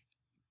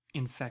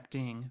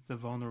infecting the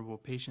vulnerable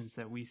patients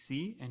that we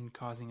see and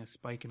causing a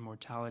spike in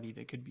mortality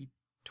that could be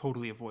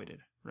totally avoided,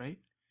 right?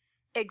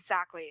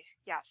 Exactly.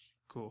 Yes.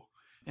 Cool.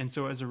 And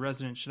so as a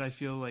resident, should I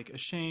feel like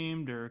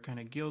ashamed or kind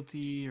of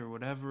guilty or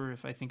whatever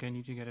if I think I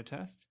need to get a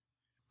test?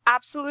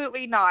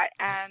 Absolutely not.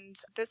 And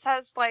this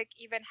has like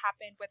even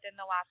happened within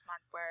the last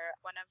month where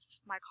one of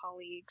my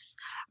colleagues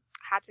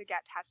had to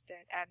get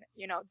tested and,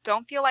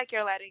 don't feel like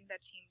you're letting the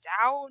team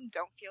down.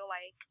 Don't feel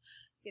like,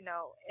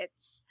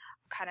 it's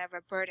kind of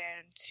a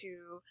burden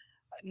to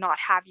not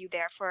have you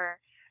there for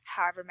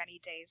however many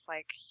days.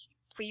 Like,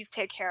 please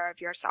take care of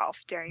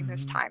yourself during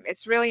this Mm-hmm. time.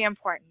 It's really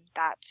important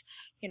that,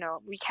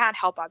 we can't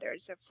help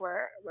others if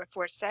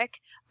we're sick,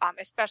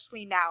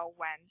 especially now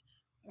when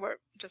we're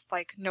just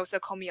like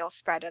nosocomial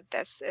spread of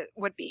this. It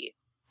would be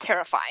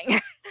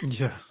terrifying.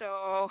 Yeah.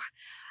 So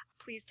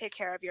please take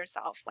care of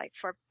yourself, like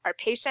for our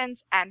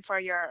patients and for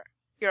your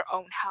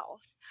own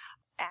health,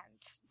 and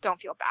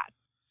don't feel bad.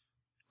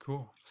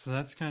 Cool. So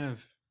that's kind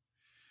of,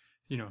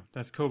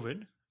 that's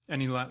COVID.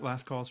 Any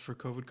last calls for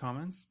COVID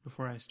comments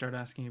before I start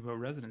asking about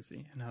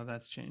residency and how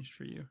that's changed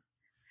for you?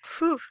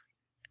 Whew.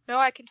 No,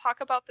 I can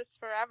talk about this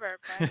forever,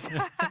 but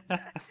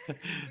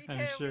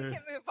I'm sure. we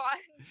can move on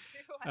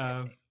to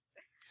other things.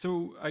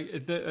 So,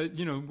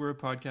 we're a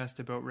podcast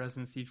about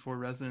residency for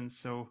residents.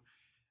 So,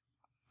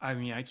 I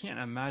mean, I can't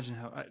imagine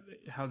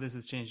how this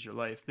has changed your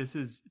life. This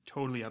has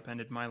totally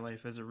upended my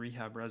life as a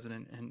rehab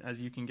resident. And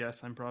as you can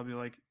guess, I'm probably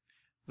like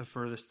the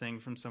furthest thing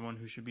from someone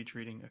who should be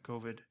treating a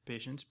COVID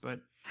patient.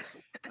 But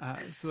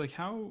so, like,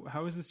 how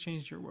has this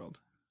changed your world?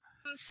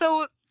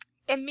 So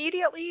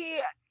immediately,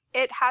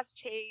 it has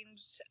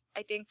changed,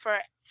 I think, for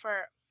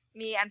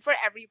me and for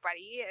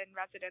everybody in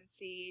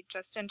residency,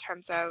 just in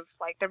terms of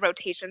like the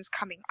rotations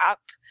coming up,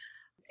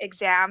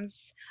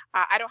 exams.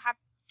 I don't have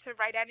to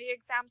write any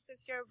exams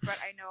this year, but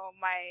I know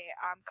my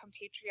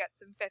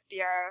compatriots in fifth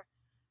year,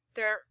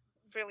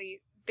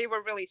 they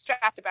were really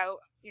stressed about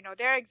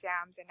their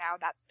exams, and now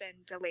that's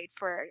been delayed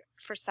for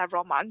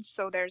several months.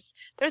 So there's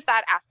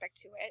that aspect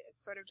to it.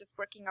 It's sort of just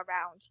working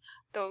around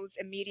those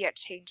immediate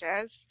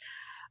changes.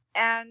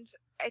 And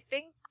I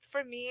think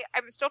for me,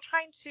 I'm still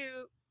trying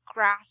to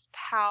grasp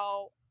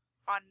how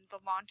on the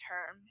long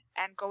term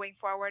and going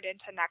forward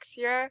into next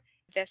year,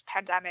 this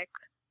pandemic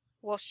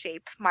will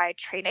shape my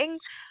training.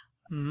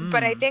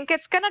 But I think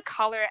it's going to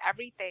color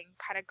everything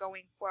kind of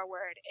going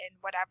forward in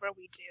whatever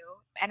we do.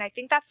 And I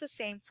think that's the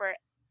same for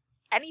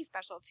any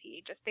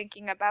specialty, just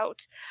thinking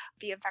about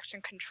the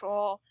infection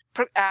control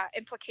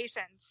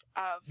implications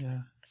of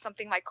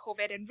something like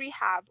COVID in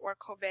rehab or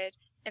COVID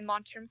in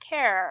long-term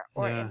care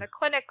or in the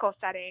clinical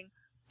setting.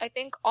 I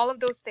think all of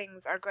those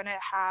things are going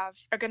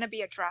to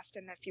be addressed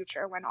in the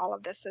future when all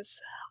of this is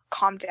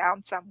calmed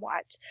down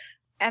somewhat.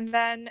 And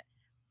then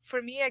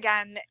for me,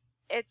 again,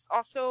 it's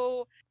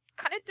also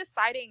kind of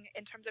deciding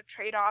in terms of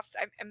trade-offs.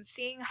 I'm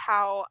seeing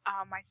how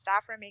my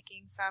staff are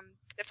making some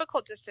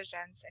difficult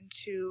decisions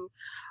into,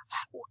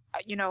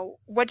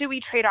 what do we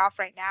trade off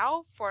right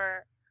now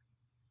for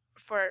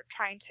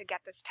trying to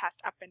get this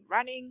test up and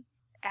running.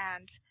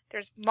 And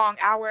there's long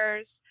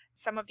hours.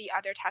 Some of the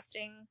other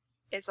testing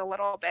is a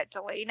little bit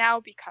delayed now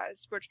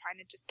because we're trying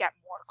to just get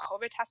more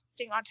COVID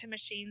testing onto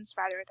machines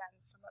rather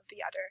than some of the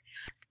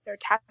other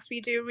tests we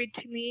do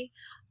routinely.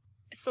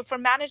 So for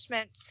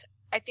management,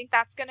 I think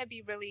that's going to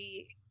be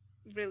really,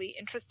 really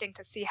interesting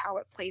to see how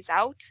it plays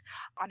out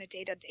on a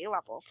day-to-day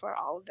level for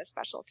all of the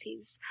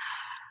specialties.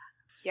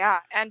 Yeah.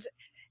 And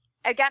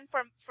again,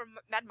 for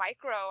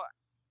MedMicro,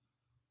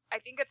 I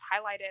think it's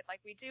highlighted,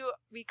 like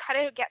we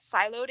kind of get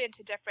siloed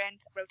into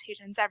different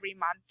rotations every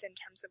month in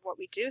terms of what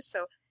we do.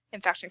 So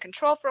infection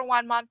control for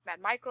 1 month,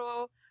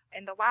 MedMicro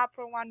in the lab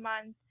for 1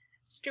 month,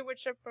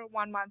 stewardship for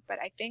 1 month. But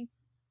I think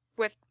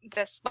with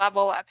this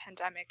level of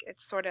pandemic, it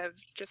sort of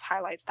just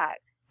highlights that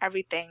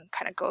everything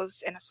kind of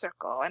goes in a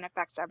circle and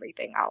affects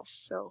everything else.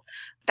 So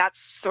that's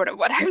sort of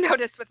what I've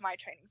noticed with my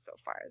training so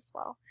far as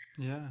well.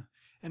 Yeah.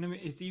 And I mean,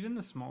 it's even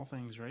the small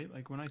things, right?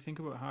 Like when I think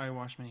about how I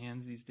wash my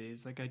hands these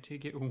days, like I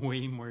take it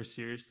way more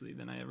seriously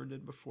than I ever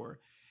did before.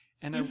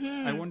 And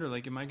I wonder,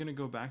 like, am I going to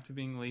go back to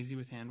being lazy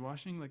with hand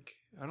washing? Like,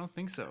 I don't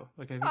think so.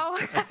 Like,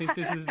 I think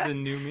this is the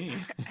new me.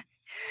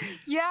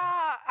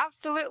 Yeah,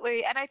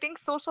 absolutely. And I think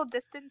social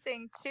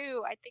distancing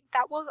too, I think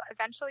that will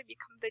eventually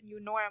become the new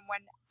norm.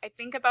 When I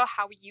think about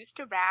how we used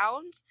to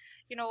round,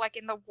 like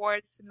in the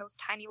wards in those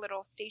tiny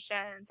little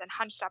stations and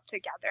hunched up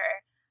together,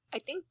 I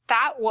think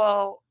that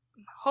will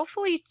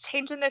hopefully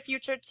change in the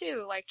future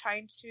too, like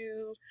trying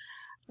to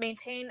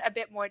maintain a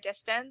bit more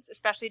distance,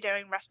 especially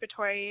during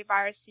respiratory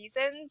virus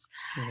seasons.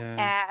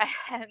 Yeah.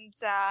 And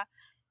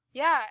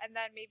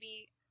then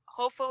maybe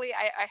hopefully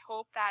I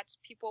hope that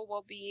people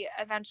will be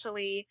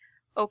eventually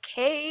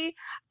okay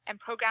and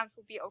programs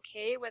will be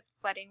okay with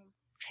letting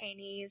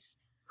trainees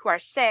who are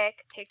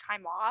sick take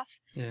time off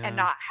and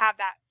not have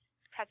that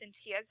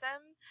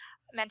presenteeism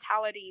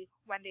mentality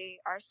when they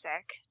are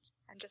sick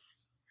and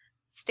just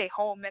stay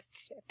home if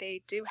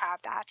they do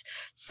have that.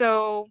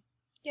 So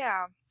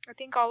yeah, I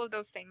think all of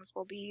those things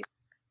will be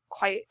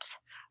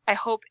I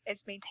hope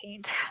is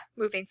maintained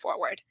moving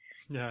forward.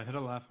 Yeah, I had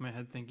a laugh in my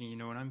head thinking,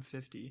 when I'm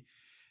 50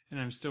 and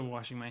I'm still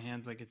washing my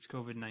hands like it's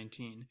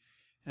COVID-19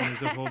 and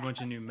there's a whole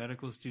bunch of new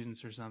medical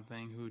students or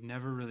something who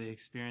never really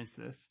experienced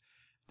this,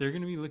 they're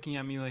going to be looking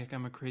at me like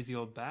I'm a crazy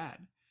old bat.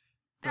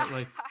 But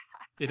like,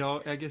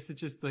 I guess it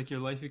just like your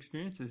life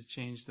experiences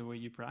change the way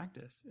you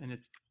practice, and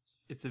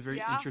it's a very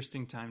Yeah,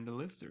 interesting time to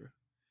live through.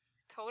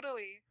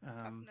 totally.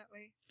 Um,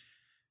 Definitely.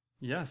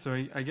 yeah,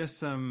 so I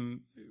guess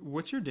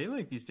what's your day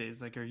like these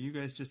days? Like, are you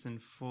guys just in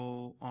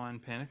full on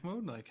panic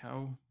mode? Like,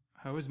 how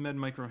is Med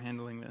Micro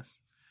handling this?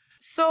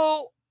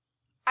 So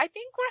I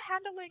think we're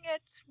handling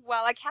it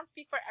well. I can't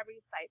speak for every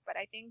site, but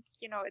I think,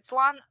 it's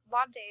long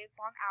days,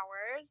 long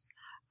hours.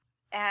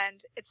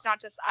 And it's not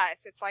just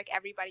us. It's like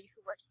everybody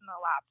who works in the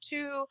lab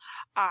too.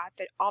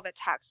 That all the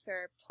techs,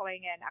 they're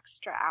pulling in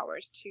extra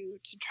hours to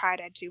try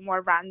to do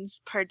more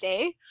runs per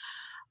day.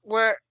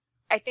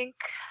 I think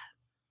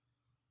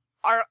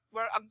we're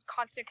in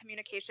constant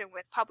communication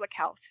with public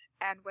health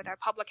and with our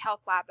public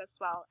health lab as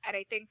well. And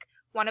I think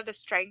one of the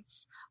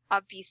strengths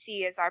of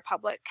BC is our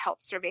public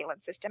health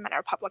surveillance system and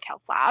our public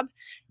health lab.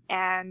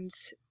 And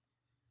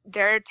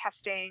their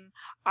testing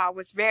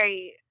was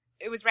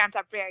ramped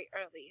up very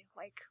early,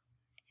 like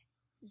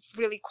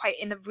really quite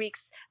in the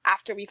weeks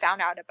after we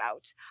found out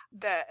about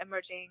the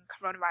emerging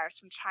coronavirus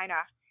from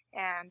China.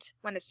 And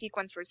when the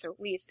sequence was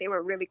released, they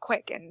were really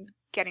quick in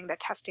getting the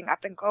testing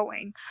up and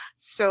going.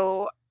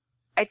 So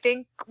I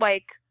think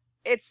like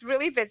it's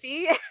really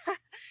busy.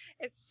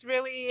 It's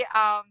really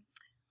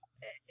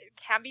it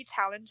can be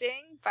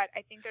challenging, but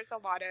I think there's a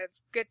lot of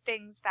good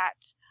things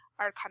that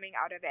are coming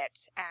out of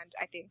it, and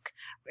I think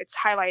it's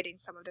highlighting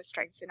some of the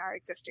strengths in our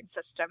existing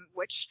system,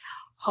 which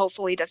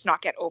hopefully does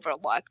not get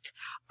overlooked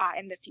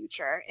in the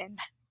future in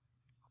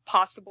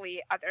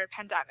possibly other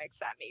pandemics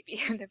that may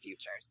be in the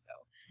future. So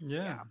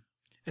Yeah.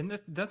 And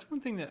that's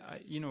one thing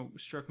that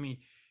struck me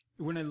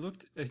when I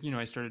looked at,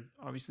 I started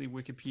obviously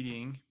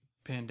Wikipediaing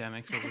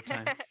pandemics over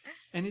time.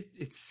 And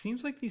it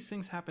seems like these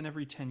things happen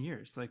every 10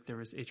 years. Like there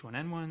was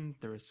H1N1,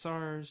 there was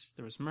SARS,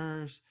 there was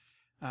MERS.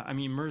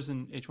 MERS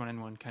and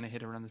H1N1 kind of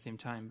hit around the same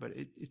time, but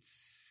it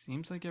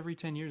seems like every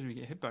 10 years we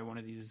get hit by one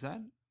of these.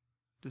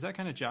 Does that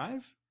kind of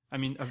jive? I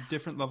mean, of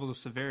different levels of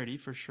severity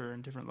for sure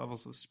and different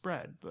levels of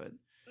spread, but.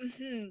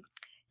 Mm-hmm.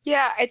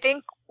 Yeah, I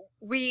think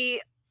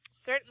we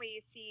certainly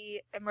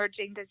see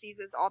emerging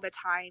diseases all the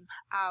time.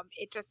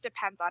 It just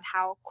depends on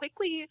how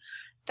quickly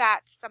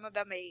that some of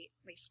them may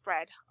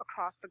spread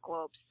across the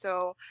globe.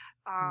 So,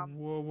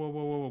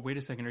 Whoa! Wait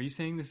a second. Are you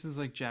saying this is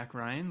like Jack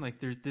Ryan? Like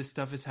this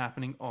stuff is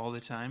happening all the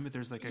time, but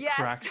there's like a yes.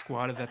 crack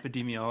squad of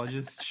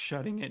epidemiologists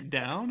shutting it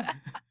down?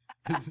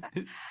 Yeah,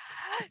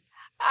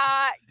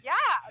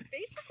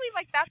 basically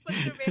like that's what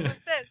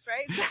surveillance is,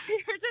 right? So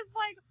you're just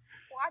like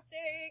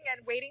watching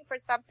and waiting for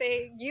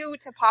something new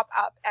to pop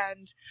up.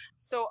 And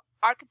so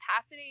our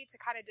capacity to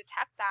kind of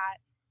detect that,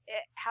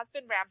 it has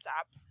been ramped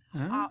up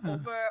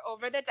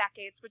over the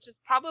decades, which is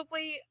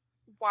probably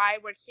why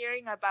we're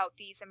hearing about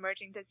these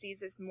emerging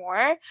diseases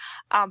more.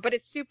 But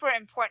it's super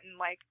important.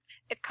 Like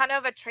it's kind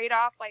of a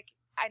trade-off. Like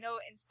I know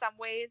in some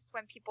ways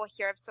when people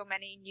hear of so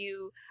many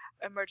new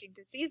emerging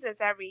diseases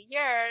every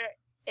year,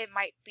 it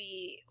might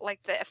be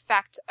like the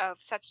effect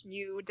of such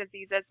new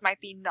diseases might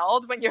be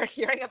nulled when you're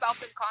hearing about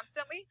them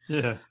constantly.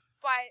 Yeah.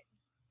 But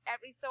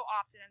every so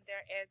often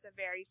there is a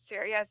very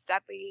serious,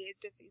 deadly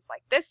disease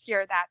like this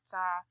year that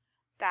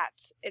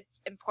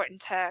it's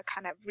important to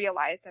kind of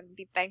realize and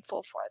be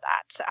thankful for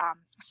that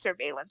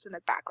surveillance in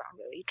the background,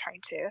 really trying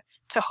to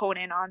hone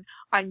in on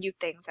new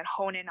things and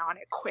hone in on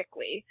it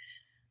quickly.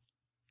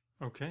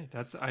 Okay,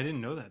 I didn't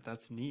know that.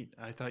 That's neat.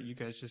 I thought you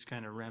guys just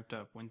kind of ramped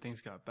up when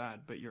things got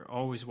bad, but you're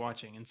always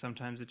watching, and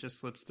sometimes it just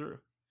slips through.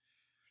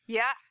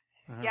 Yeah,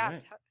 All yeah,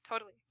 right.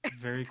 totally.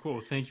 Very cool.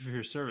 Thank you for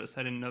your service.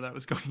 I didn't know that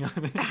was going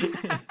on.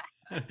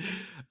 Well,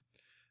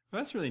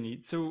 that's really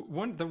neat. So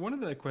one of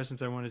the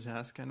questions I wanted to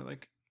ask, kind of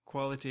like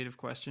qualitative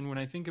question, when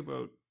I think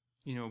about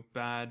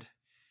bad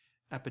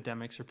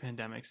epidemics or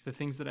pandemics, the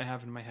things that I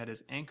have in my head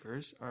as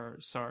anchors are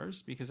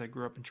SARS, because I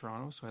grew up in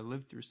Toronto, so I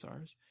lived through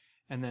SARS.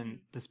 And then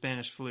the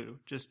Spanish flu,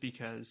 just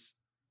because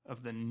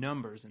of the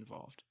numbers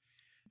involved.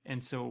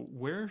 And so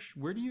where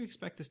do you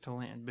expect this to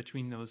land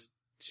between those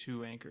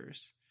two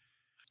anchors?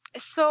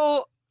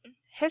 So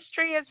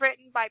history is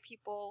written by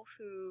people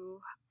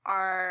who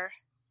are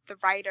the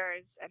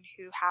writers and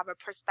who have a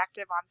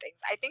perspective on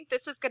things. I think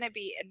this is going to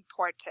be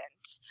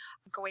important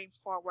going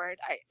forward.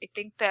 I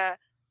think the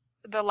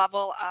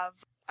level of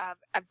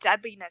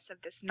deadliness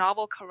of this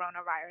novel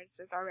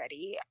coronavirus is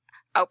already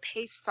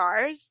outpaced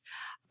SARS.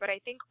 But I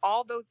think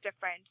all those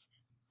different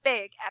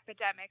big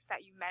epidemics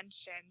that you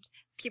mentioned,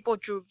 people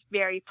drew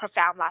very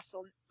profound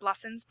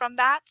lessons from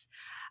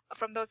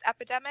those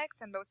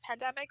epidemics and those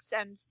pandemics.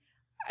 And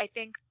I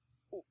think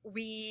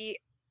we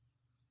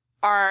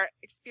are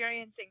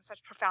experiencing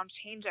such profound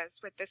changes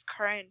with this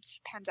current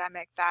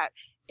pandemic that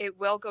it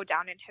will go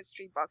down in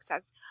history books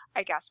as,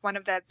 I guess, one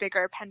of the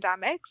bigger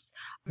pandemics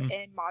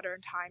in modern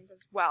times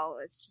as well.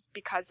 It's just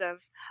because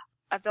of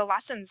the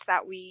lessons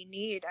that we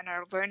need and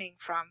are learning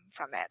from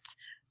it.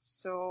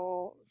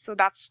 So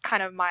that's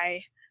kind of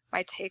my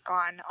take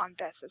on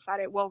this, is that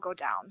it will go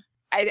down.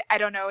 I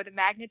don't know the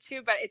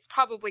magnitude, but it's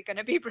probably going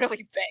to be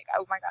really big.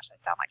 Oh my gosh, I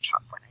sound like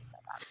Trump when I said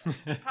that.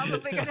 It's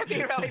probably going to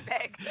be really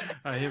big.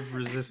 I have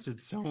resisted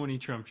so many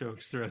Trump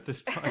jokes throughout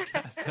this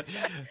podcast. But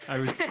I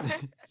was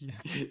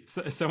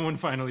someone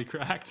finally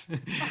cracked.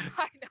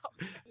 I know.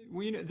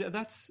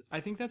 I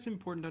think that's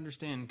important to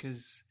understand,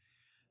 because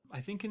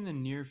I think in the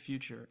near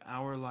future,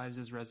 our lives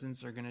as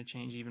residents are going to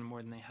change even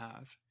more than they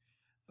have.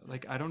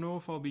 Like, I don't know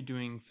if I'll be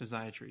doing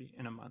physiatry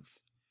in a month.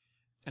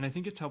 And I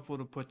think it's helpful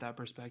to put that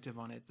perspective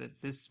on it,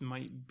 that this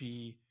might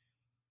be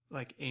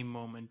like a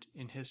moment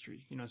in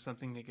history,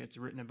 something that gets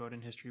written about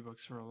in history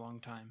books for a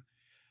long time.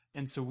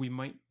 And so we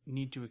might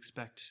need to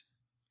expect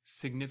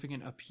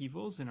significant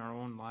upheavals in our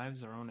own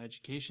lives, our own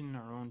education,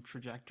 our own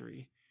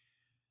trajectory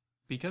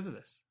because of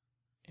this.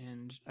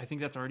 And I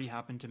think that's already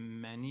happened to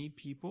many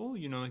people,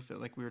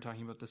 like we were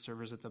talking about the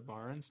servers at the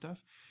bar and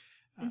stuff.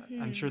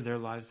 I'm sure their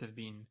lives have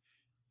been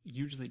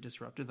hugely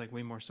disrupted, like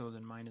way more so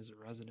than mine as a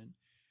resident.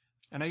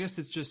 And I guess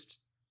it's just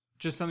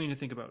something to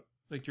think about.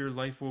 Like, your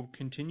life will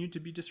continue to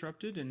be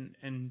disrupted,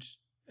 and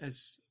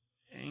as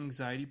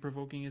anxiety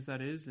provoking as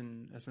that is,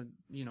 and as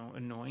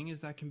annoying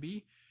as that can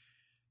be,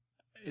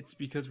 it's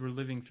because we're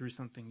living through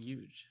something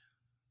huge.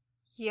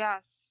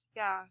 Yes.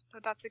 Yeah.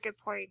 No, that's a good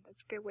point.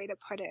 That's a good way to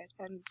put it.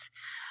 And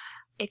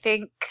I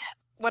think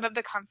one of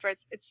the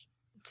comforts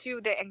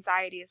to the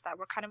anxiety is that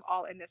we're kind of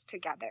all in this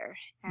together,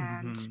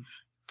 and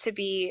to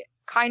be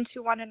kind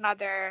to one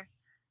another,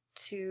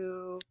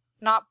 to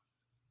not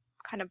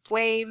kind of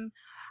blame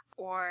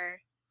or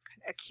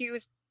kind of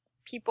accuse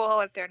people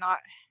if they're not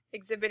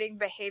exhibiting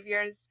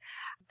behaviors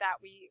that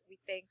we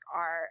think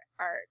are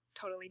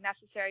totally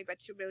necessary, but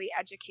to really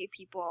educate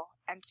people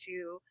and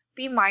to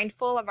be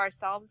mindful of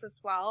ourselves as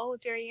well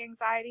during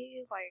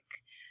anxiety,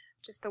 like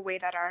just the way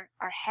that our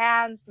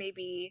hands may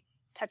be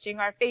touching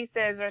our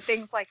faces or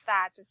things like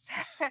that. Just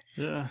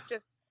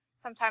just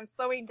sometimes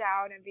slowing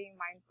down and being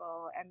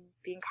mindful and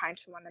being kind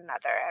to one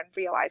another and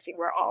realizing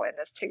we're all in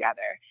this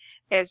together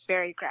is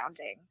very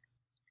grounding.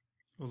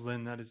 Well,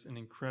 Lynn, that is an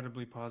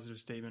incredibly positive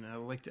statement. I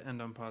would like to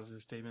end on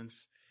positive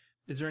statements.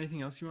 Is there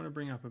anything else you want to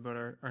bring up about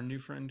our new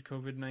friend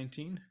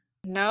COVID-19?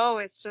 No,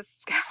 it's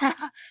just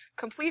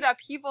complete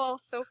upheaval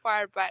so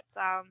far, but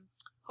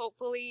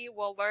hopefully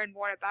we'll learn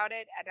more about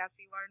it. And as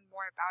we learn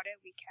more about it,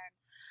 we can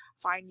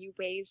find new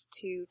ways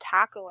to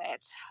tackle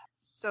it.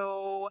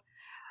 So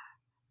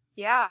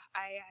yeah,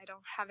 I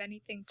don't have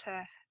anything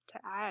to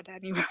add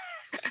anymore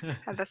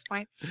at this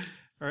point.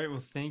 All right. Well,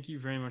 thank you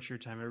very much for your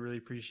time. I really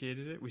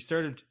appreciated it. We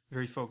started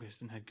very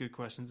focused and had good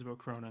questions about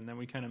Corona, and then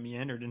we kind of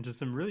meandered into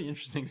some really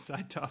interesting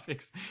side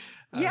topics.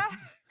 Yeah.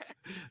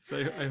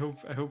 So I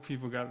hope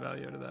people got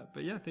value out of that.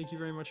 But yeah, thank you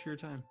very much for your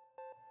time.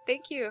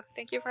 Thank you.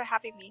 Thank you for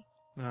having me.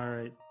 All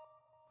right.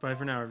 Bye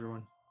for now,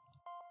 everyone.